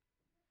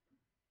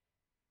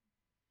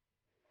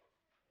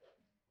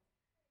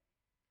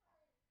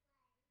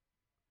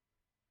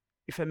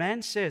 if a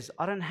man says,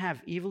 I don't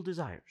have evil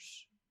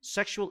desires,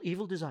 sexual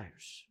evil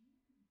desires,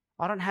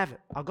 I don't have it,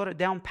 I got it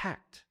down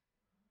packed,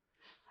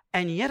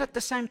 and yet at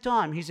the same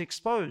time he's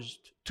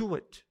exposed to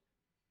it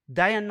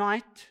day and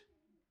night,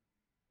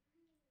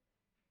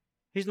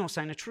 he's not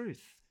saying the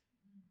truth.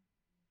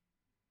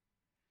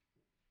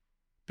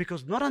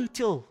 Because not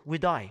until we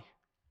die,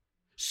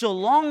 so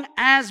long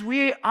as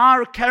we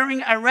are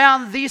carrying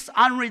around this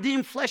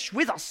unredeemed flesh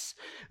with us,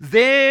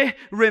 there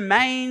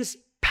remains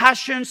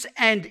passions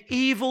and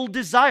evil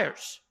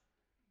desires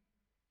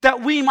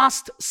that we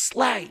must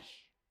slay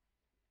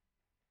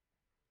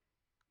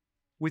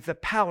with the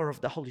power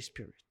of the Holy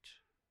Spirit.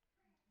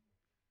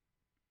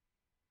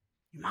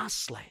 You must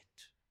slay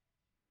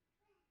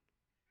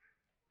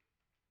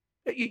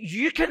it.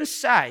 You can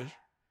say,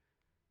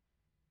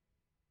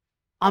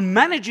 I'm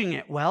managing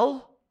it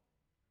well.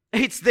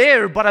 It's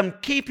there, but I'm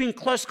keeping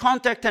close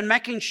contact and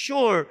making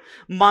sure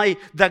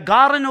the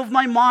garden of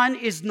my mind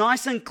is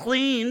nice and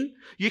clean.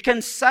 You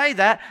can say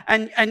that,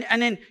 and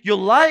then your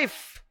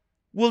life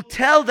will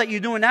tell that you're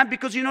doing that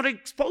because you're not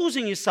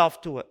exposing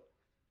yourself to it.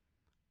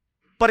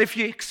 But if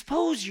you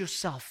expose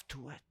yourself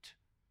to it,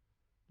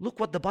 look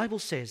what the Bible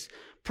says.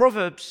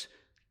 Proverbs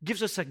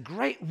gives us a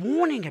great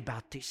warning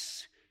about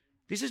this.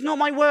 This is not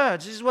my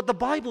words. This is what the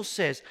Bible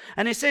says.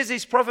 And it says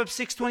this, Proverbs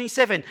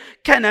 6:27.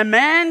 Can a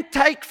man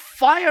take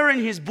fire in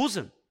his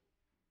bosom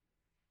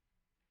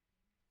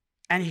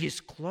and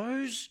his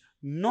clothes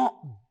not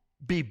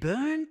be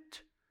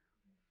burnt?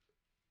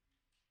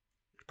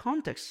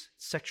 Context,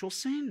 sexual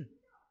sin.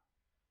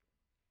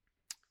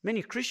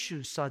 Many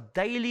Christians are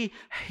daily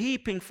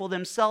heaping for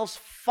themselves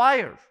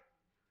fire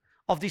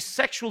of these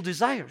sexual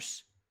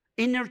desires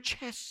in their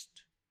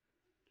chest.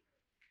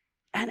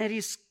 And it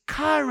is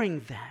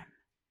scarring them.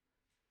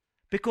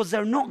 Because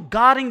they're not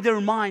guarding their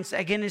minds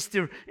against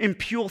their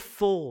impure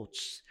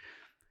thoughts.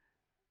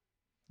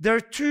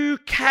 They're too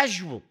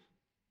casual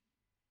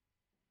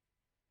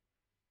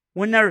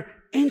when they're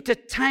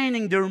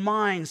entertaining their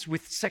minds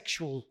with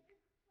sexual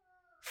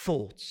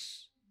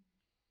thoughts.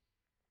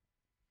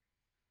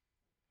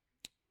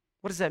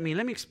 What does that mean?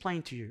 Let me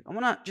explain to you. I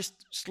want to just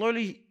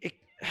slowly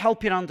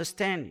help you to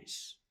understand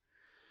this.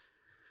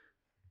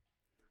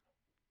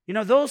 You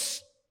know,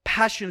 those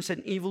passions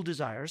and evil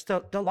desires,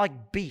 they're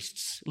like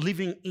beasts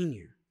living in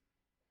you.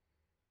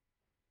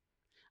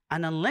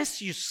 And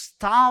unless you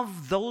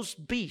starve those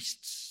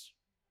beasts,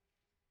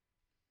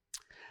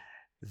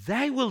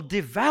 they will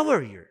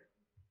devour you.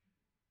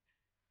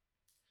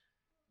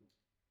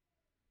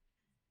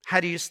 How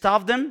do you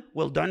starve them?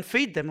 Well, don't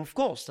feed them, of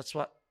course.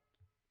 Well,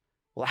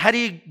 how do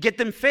you get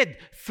them fed?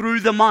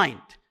 Through the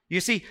mind. You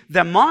see,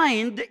 the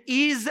mind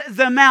is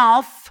the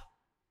mouth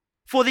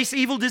for these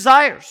evil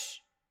desires.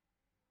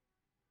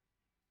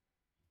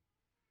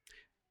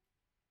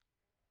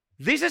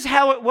 This is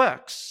how it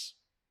works.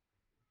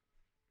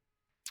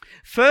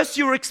 First,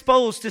 you're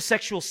exposed to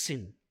sexual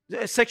sin,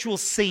 sexual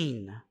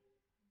scene.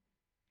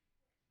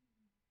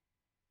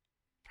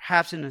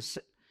 Perhaps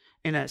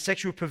in a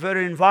sexually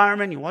perverted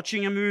environment, you're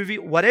watching a movie,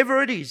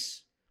 whatever it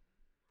is.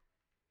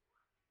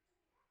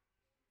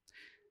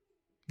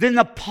 Then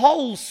the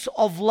pulse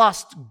of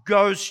lust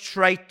goes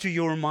straight to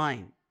your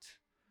mind.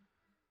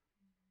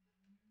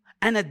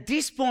 And at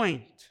this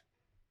point,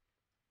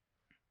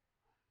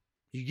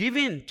 you give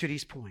in to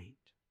this point.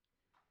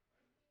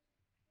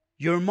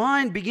 Your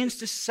mind begins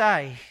to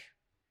say,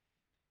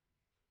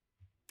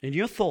 in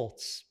your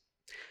thoughts,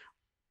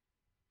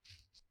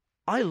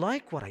 I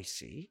like what I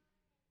see.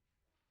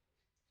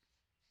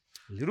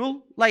 A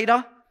little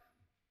later,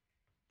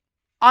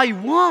 I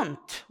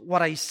want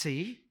what I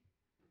see.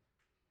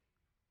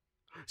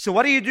 So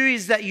what you do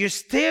is that you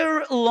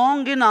stare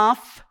long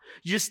enough,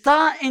 you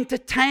start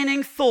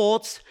entertaining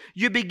thoughts,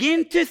 you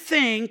begin to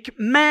think,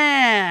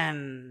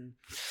 man,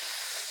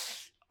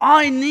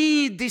 I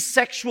need this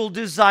sexual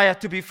desire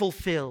to be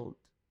fulfilled.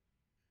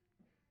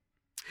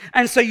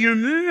 And so you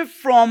move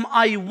from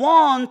I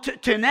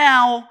want to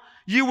now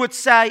you would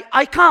say,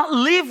 I can't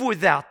live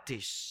without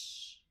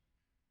this.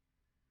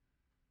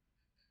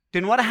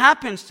 Then what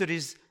happens to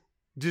this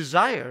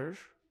desire?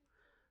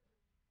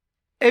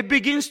 It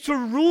begins to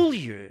rule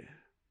you.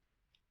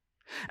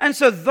 And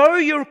so though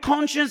your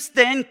conscience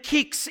then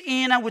kicks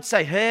in, I would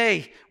say,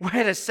 hey,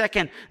 wait a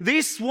second,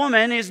 this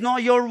woman is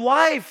not your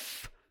wife.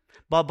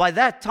 But by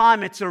that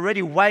time, it's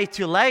already way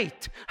too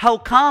late. How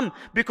come?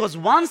 Because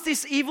once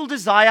this evil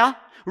desire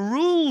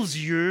rules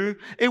you,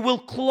 it will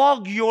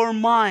clog your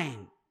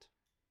mind.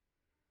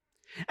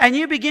 And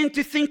you begin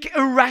to think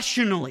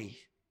irrationally.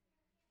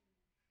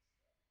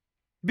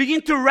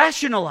 Begin to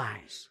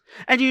rationalize.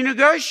 And you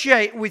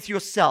negotiate with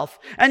yourself.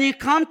 And you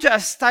come to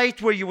a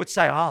state where you would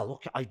say, oh,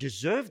 look, I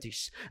deserve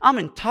this. I'm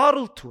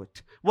entitled to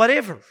it.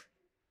 Whatever.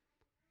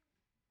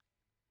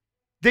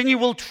 Then you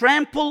will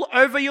trample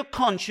over your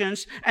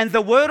conscience and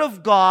the Word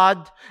of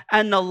God,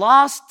 and the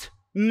last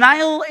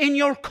nail in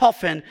your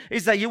coffin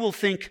is that you will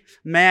think,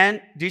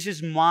 man, this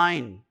is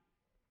mine.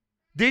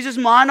 This is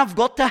mine, I've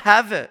got to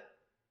have it.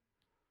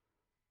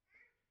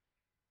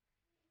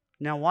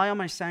 Now, why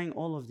am I saying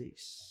all of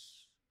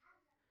this?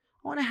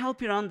 I want to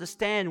help you to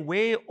understand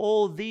where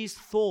all these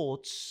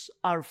thoughts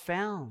are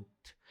found.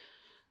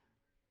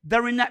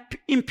 They're in that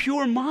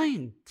impure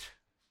mind.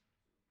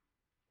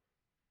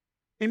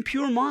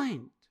 Impure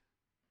mind.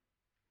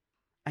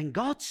 And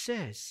God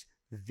says,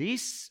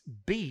 this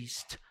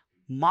beast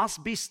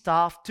must be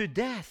starved to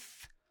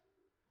death.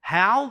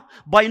 How?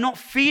 By not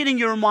feeding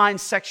your mind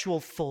sexual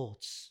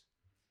thoughts.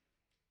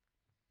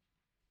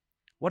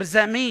 What does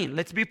that mean?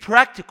 Let's be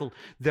practical.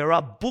 There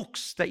are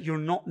books that you're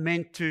not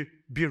meant to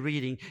be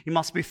reading. You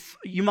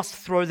must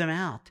throw them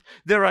out.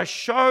 There are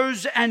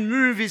shows and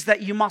movies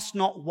that you must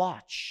not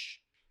watch.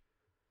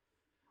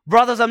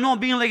 Brothers, I'm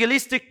not being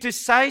legalistic to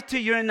say to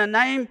you in the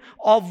name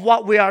of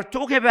what we are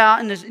talking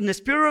about in the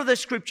spirit of the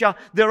scripture,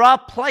 there are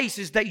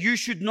places that you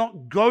should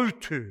not go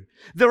to.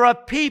 There are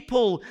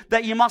people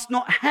that you must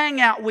not hang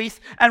out with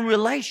and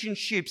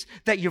relationships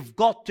that you've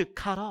got to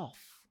cut off.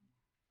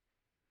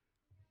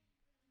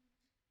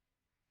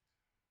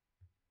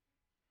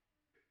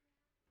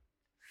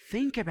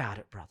 Think about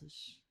it,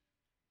 brothers.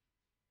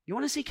 You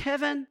want to seek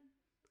heaven?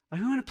 Or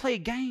you want to play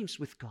games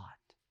with God?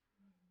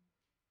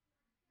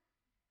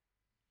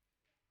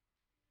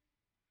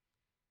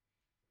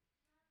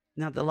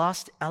 Now, the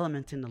last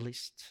element in the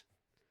list,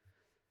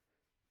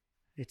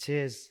 it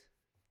says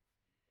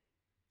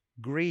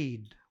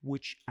greed,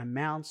 which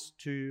amounts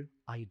to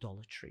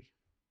idolatry.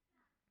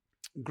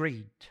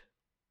 Greed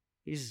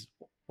is,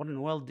 what in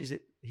the world is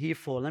it here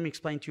for? Let me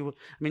explain to you. I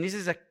mean, this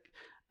is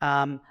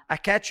a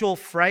catch-all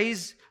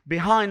phrase.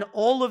 Behind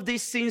all of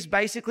these things,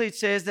 basically it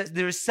says that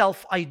there is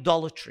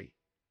self-idolatry.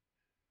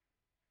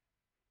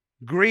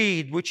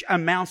 Greed, which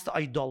amounts to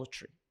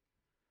idolatry.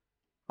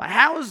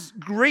 How is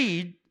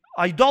greed,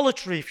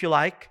 idolatry, if you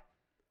like,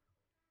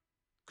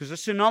 because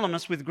it's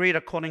synonymous with greed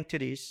according to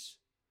this,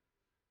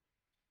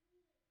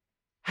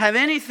 have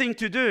anything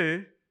to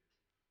do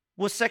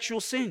with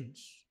sexual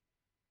sins?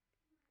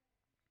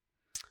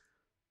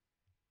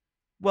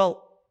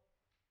 Well,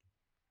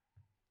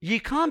 you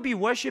can't be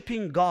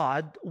worshiping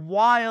God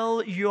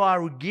while you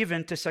are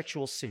given to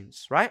sexual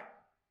sins, right?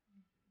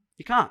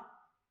 You can't.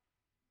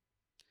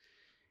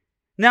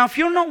 Now, if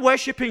you're not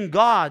worshiping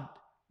God,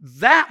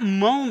 that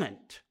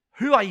moment,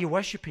 who are you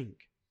worshiping?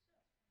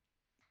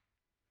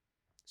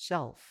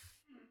 Self.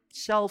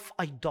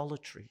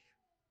 Self-idolatry.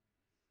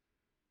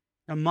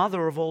 The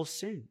mother of all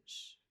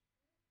sins.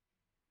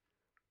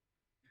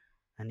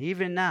 And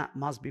even that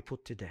must be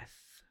put to death.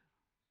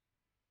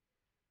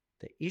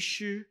 The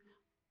issue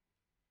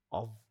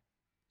of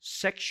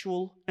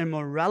sexual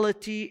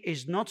immorality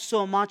is not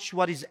so much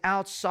what is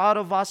outside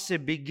of us,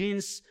 it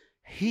begins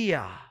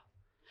here,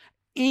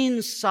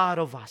 inside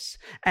of us.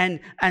 And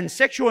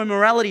sexual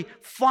immorality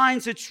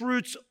finds its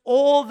roots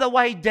all the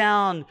way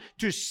down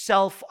to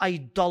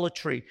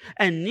self-idolatry.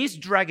 And this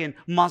dragon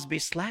must be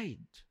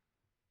slain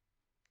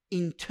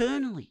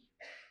internally.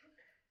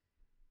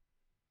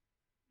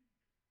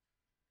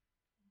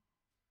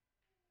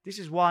 This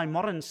is why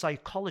modern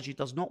psychology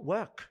does not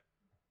work.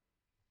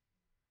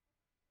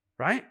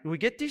 Right? We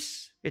get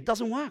this? It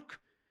doesn't work.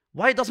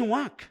 Why it doesn't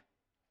work?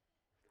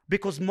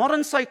 Because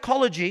modern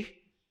psychology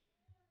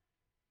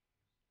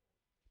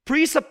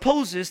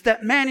presupposes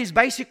that man is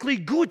basically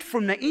good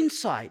from the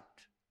inside.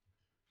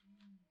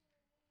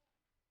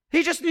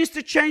 He just needs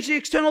to change the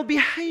external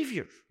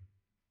behavior.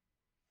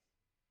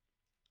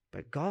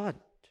 But God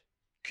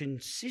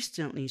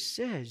consistently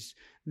says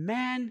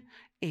man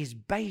is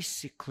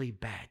basically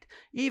bad.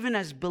 Even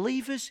as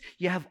believers,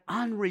 you have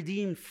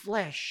unredeemed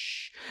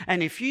flesh.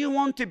 And if you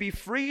want to be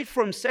freed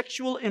from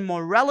sexual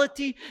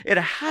immorality, it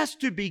has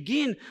to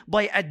begin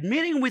by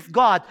admitting with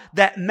God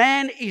that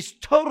man is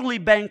totally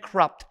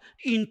bankrupt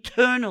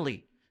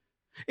internally.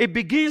 It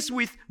begins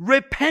with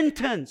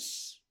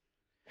repentance.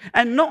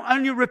 And not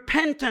only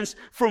repentance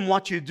from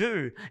what you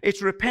do,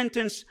 it's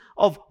repentance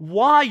of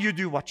why you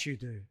do what you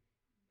do.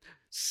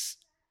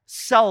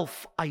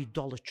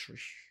 Self-idolatry.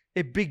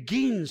 It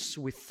begins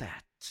with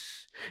that.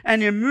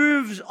 And it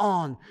moves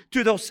on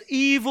to those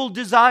evil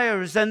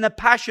desires and the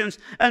passions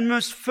and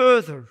moves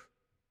further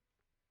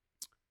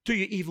to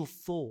your evil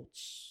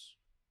thoughts.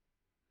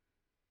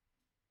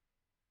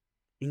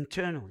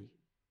 Internally.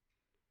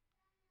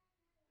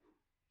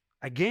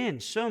 Again,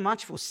 so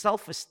much for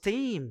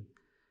self-esteem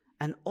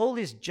and all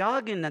this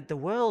jargon that the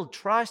world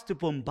tries to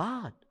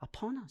bombard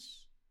upon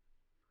us.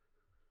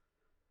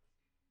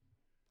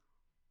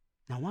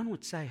 Now one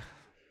would say,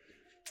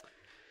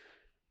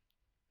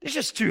 it's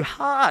just too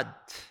hard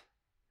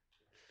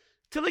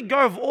to let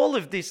go of all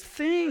of these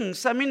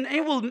things. I mean,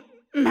 it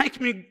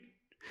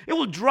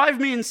will drive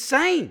me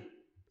insane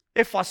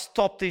if I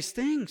stop these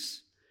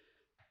things.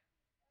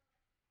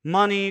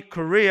 Money,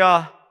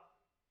 career,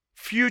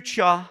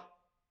 future.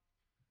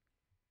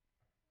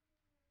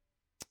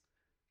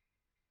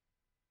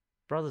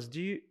 Brothers,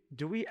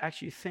 do we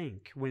actually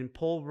think when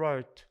Paul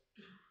wrote,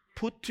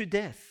 put to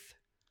death,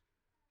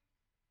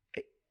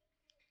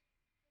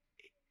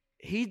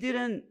 he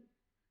didn't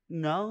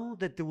know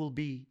that there will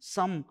be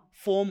some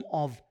form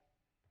of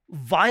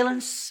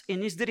violence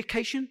in his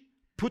dedication?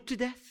 Put to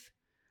death?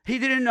 He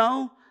didn't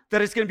know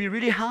that it's going to be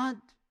really hard?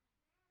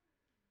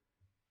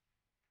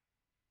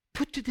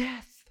 Put to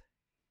death.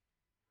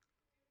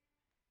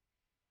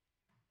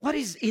 What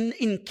is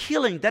in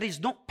killing that is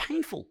not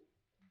painful?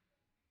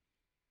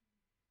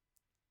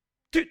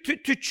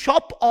 To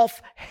chop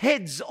off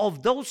heads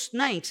of those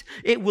snakes,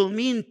 it will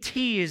mean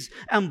tears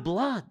and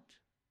blood.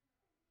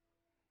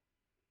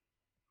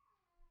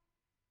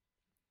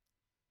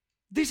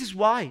 This is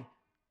why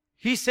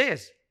he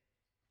says,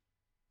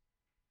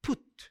 put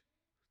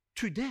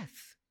to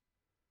death,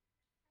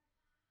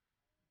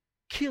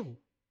 kill,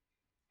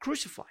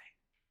 crucify.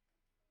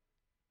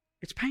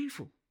 It's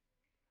painful.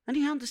 And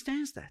he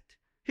understands that.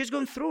 He's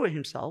gone through it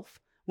himself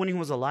when he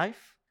was alive.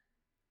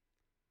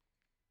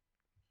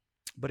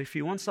 But if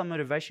you want some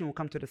motivation, we'll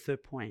come to the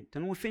third point.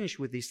 And we'll finish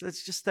with this.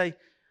 Let's just say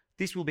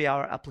this will be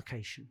our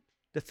application.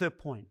 The third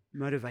point,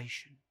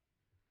 motivation.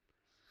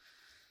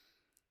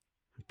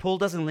 Paul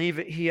doesn't leave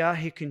it here.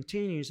 He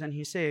continues and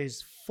he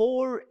says,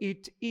 for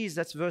it is,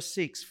 that's verse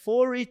 6,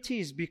 for it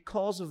is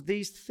because of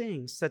these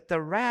things that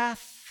the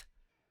wrath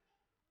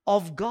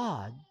of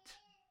God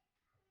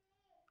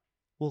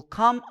will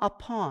come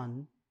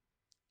upon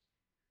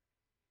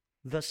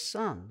the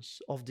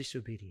sons of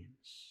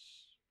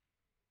disobedience.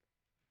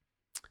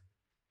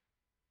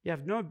 You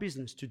have no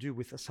business to do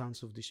with the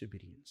sons of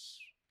disobedience.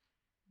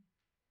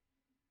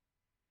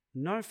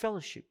 No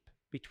fellowship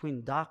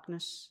between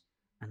darkness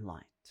and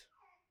light.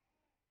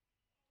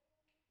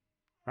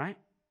 Right?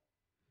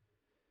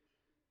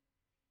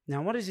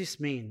 Now, what does this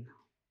mean?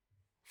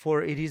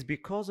 For it is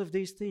because of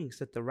these things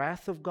that the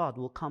wrath of God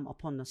will come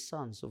upon the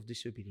sons of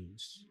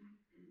disobedience.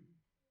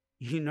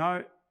 You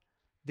know,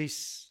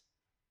 this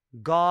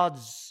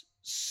God's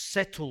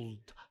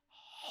settled,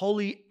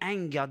 holy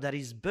anger that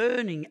is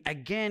burning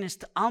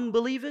against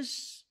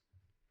unbelievers,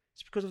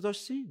 it's because of those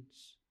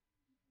sins.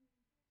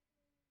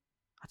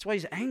 That's why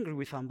he's angry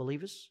with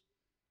unbelievers.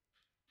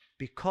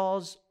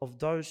 Because of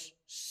those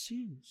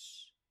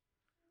sins.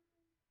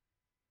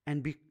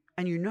 And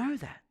you know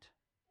that.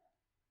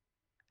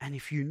 And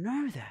if you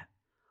know that,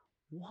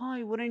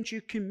 why wouldn't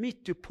you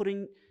commit to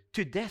putting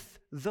to death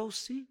those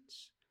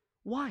sins?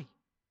 Why?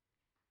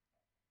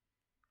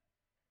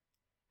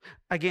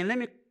 Again, let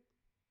me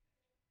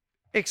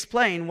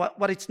explain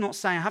what it's not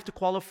saying. I have to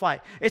qualify.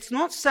 It's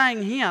not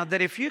saying here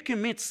that if you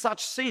commit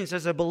such sins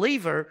as a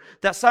believer,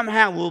 that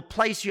somehow will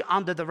place you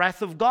under the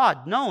wrath of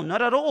God. No,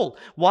 not at all.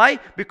 Why?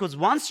 Because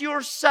once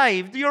you're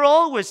saved, you're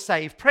always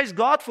saved. Praise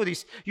God for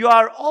this. You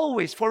are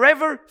always,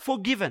 forever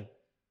forgiven.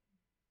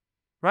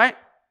 Right?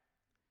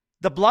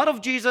 The blood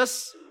of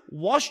Jesus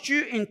washed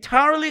you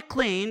entirely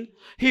clean.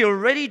 He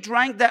already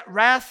drank that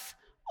wrath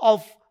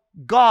of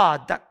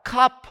God, that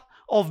cup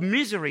of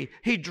misery.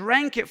 He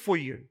drank it for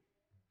you.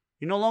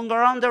 You're no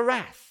longer under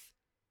wrath.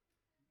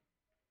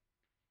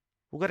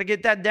 We've got to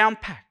get that down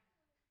pat.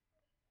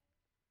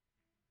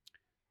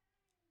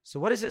 So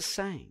what is it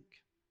saying?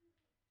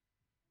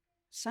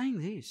 It's saying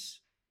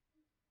this.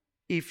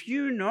 If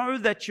you know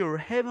that your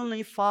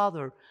Heavenly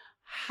Father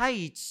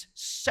hates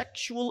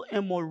sexual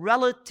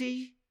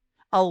immorality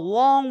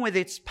along with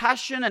its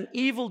passion and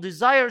evil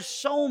desires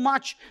so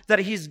much that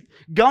He's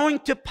going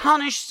to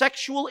punish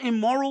sexual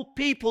immoral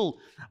people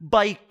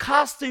by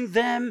casting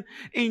them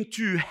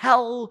into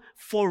hell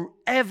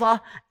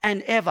forever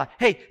and ever.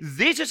 Hey,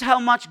 this is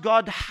how much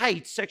God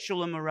hates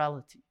sexual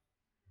immorality.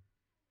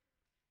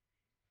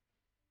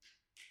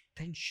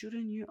 Then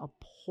shouldn't you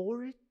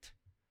abhor it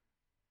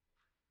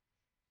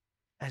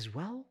as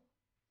well?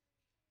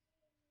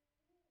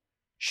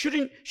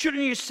 Shouldn't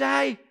you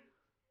say,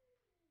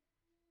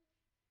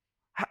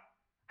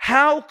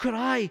 how could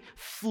I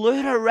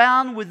flirt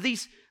around with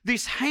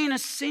this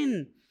heinous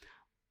sin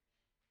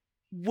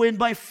when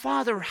my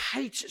Father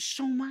hates it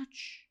so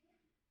much?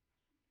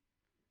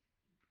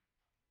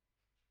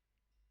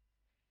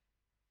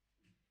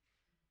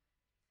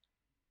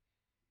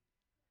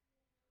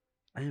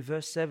 And in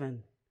verse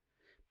 7,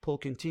 Paul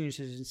continues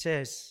and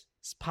says,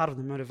 it's part of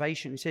the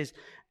motivation, he says,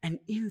 and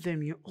in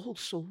them you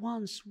also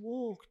once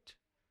walked.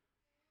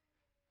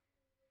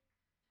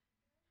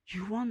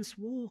 You once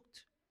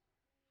walked.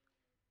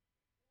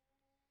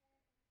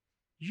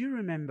 You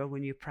remember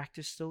when you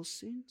practiced those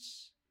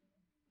sins?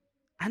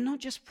 And not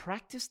just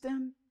practice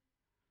them.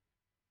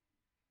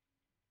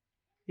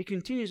 He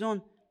continues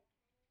on,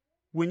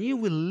 when you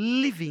were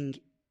living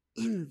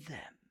in them.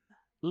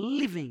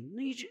 Living.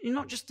 You're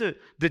not just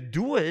the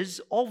doers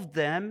of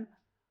them.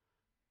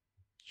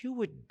 You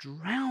were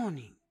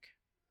drowning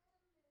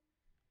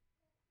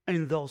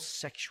in those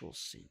sexual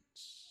sins.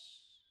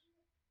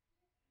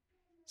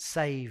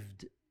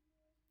 Saved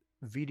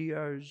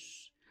videos,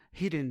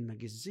 hidden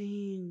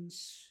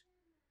magazines.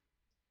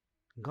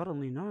 God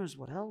only knows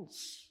what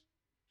else.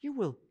 You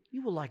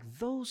were like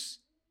those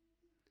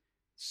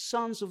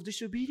sons of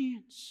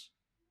disobedience.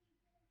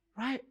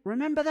 Right?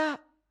 Remember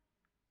that?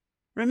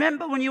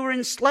 Remember when you were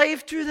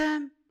enslaved to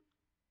them?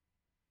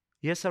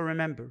 Yes, I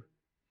remember.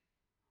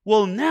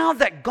 Well, now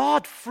that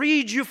God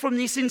freed you from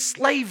this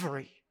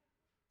enslavery,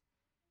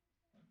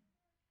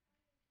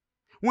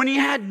 when He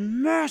had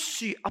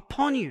mercy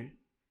upon you,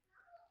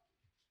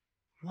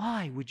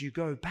 why would you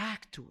go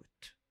back to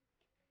it?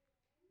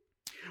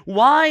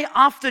 Why,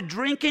 after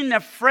drinking the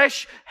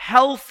fresh,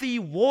 healthy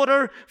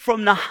water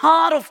from the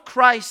heart of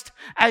Christ,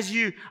 as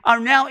you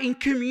are now in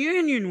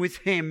communion with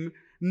Him,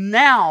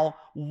 now,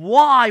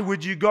 why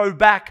would you go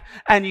back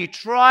and you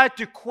try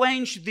to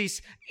quench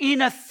this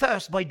inner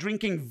thirst by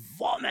drinking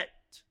vomit?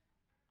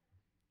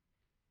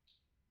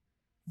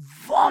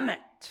 Vomit.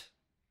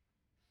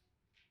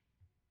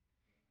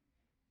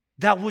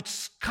 that would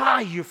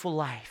scar you for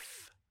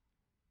life.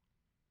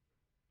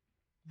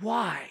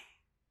 Why?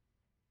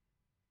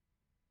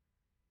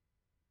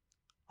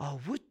 Oh,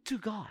 would to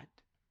God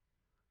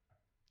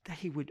that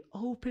He would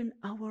open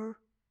our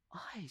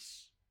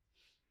eyes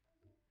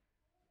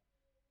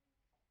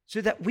so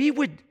that we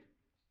would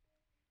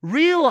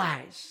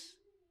realize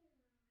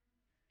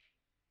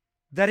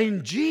that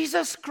in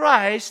Jesus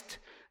Christ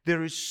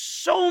there is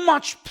so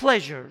much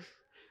pleasure,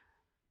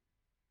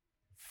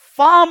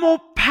 far more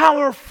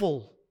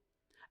powerful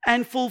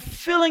and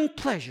fulfilling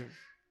pleasure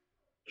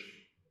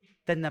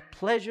than the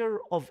pleasure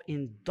of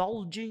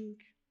indulging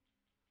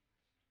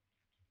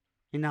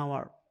in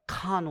our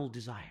carnal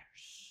desires.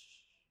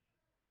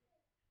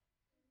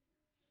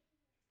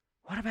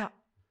 What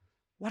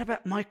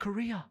about my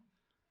career?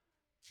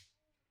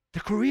 The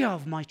career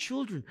of my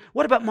children?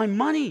 What about my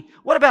money?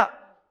 What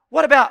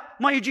about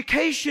my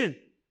education?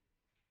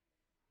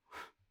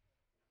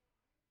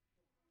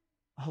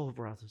 Oh,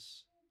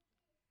 brothers,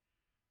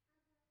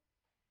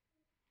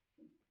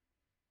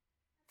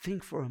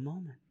 think for a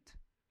moment.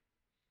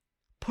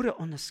 Put it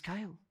on the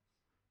scale.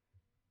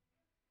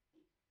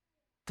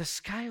 The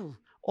scale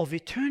of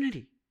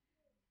eternity.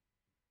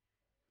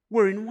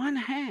 Where in one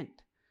hand,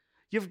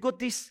 you've got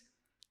this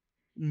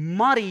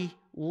muddy,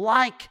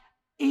 like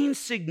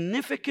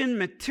insignificant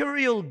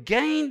material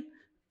gain,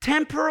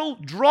 temporal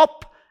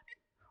drop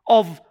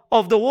of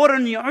the water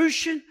in the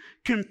ocean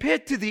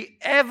compared to the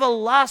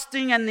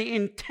everlasting and the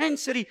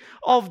intensity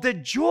of the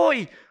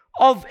joy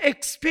of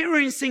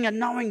experiencing and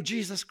knowing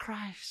Jesus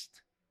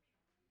Christ.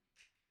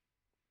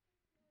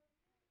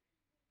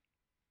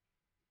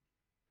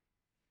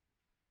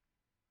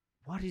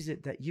 What is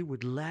it that you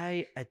would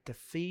lay at the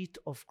feet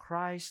of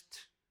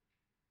Christ?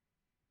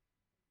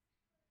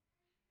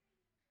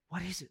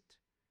 What is it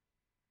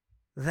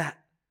that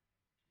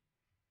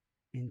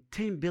in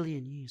 10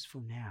 billion years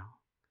from now,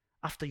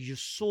 after you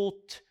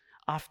sought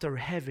after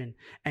heaven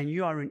and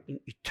you are in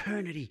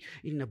eternity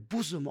in the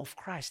bosom of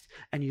Christ,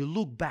 and you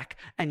look back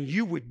and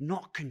you would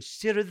not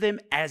consider them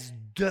as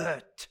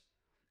dirt,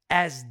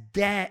 as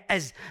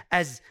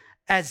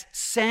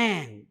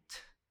sand,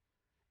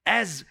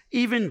 as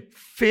even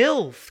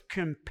filth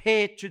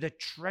compared to the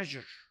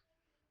treasure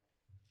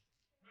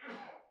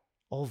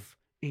of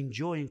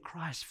enjoying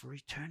Christ for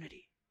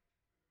eternity.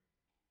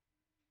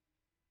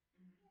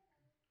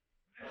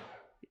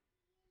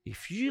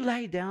 If you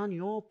lay down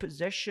your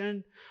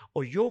possession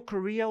or your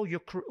career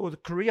or the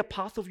career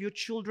path of your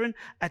children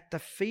at the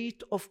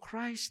feet of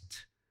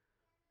Christ,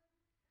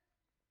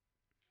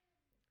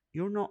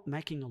 you're not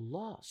making a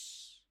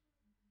loss.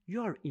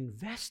 You are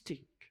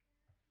investing.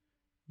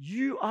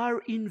 You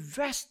are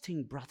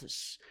investing,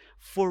 brothers,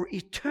 for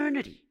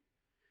eternity.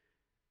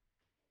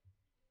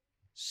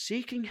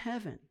 Seeking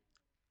heaven.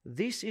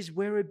 This is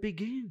where it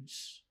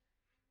begins.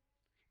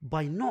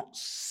 By not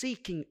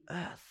seeking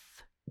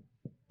earth,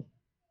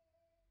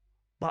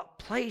 but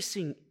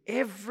placing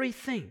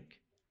everything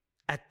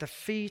at the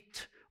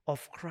feet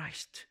of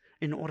Christ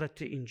in order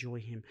to enjoy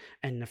Him.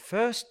 And the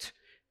first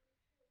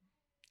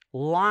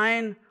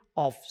line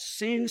of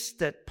sins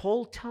that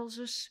Paul tells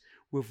us,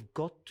 we've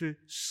got to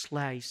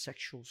slay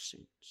sexual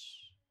sins.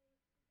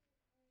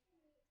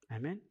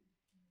 Amen?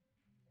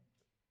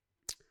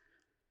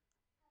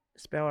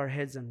 Let's bow our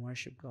heads and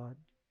worship God.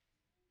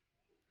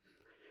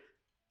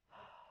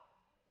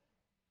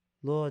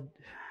 Lord,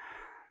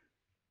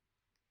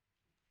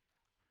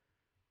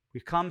 we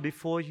come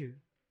before You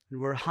and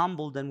we're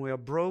humbled and we are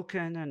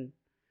broken, and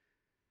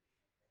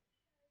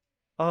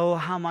oh,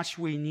 how much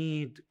we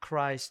need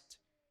Christ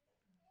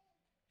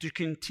to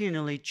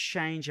continually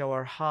change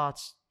our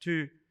hearts,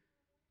 to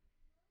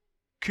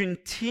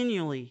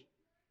continually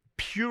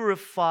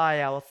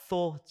purify our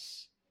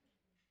thoughts.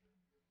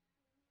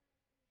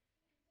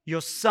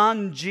 Your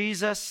Son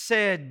Jesus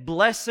said,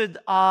 "Blessed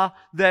are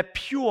the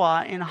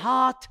pure in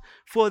heart,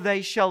 for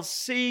they shall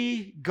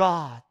see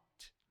God."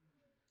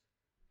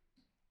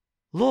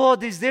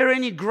 Lord, is there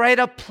any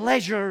greater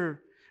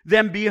pleasure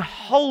than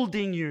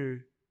beholding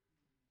You?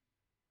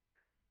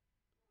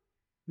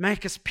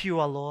 Make us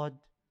pure, Lord.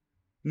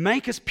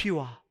 Make us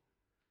pure.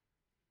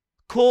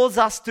 Cause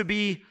us to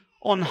be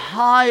on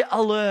high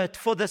alert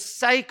for the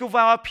sake of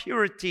our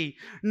purity,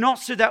 not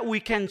so that we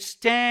can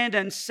stand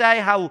and say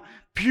how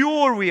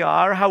pure we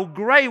are, how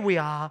great we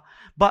are,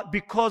 but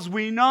because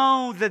we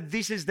know that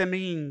this is the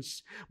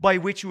means by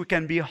which we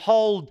can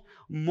behold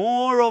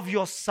more of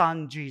Your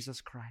Son, Jesus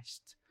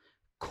Christ.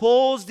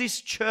 Cause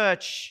this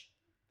church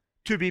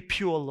to be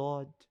pure,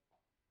 Lord.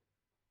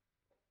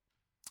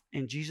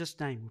 In Jesus'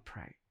 name we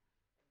pray.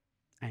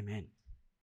 Amen.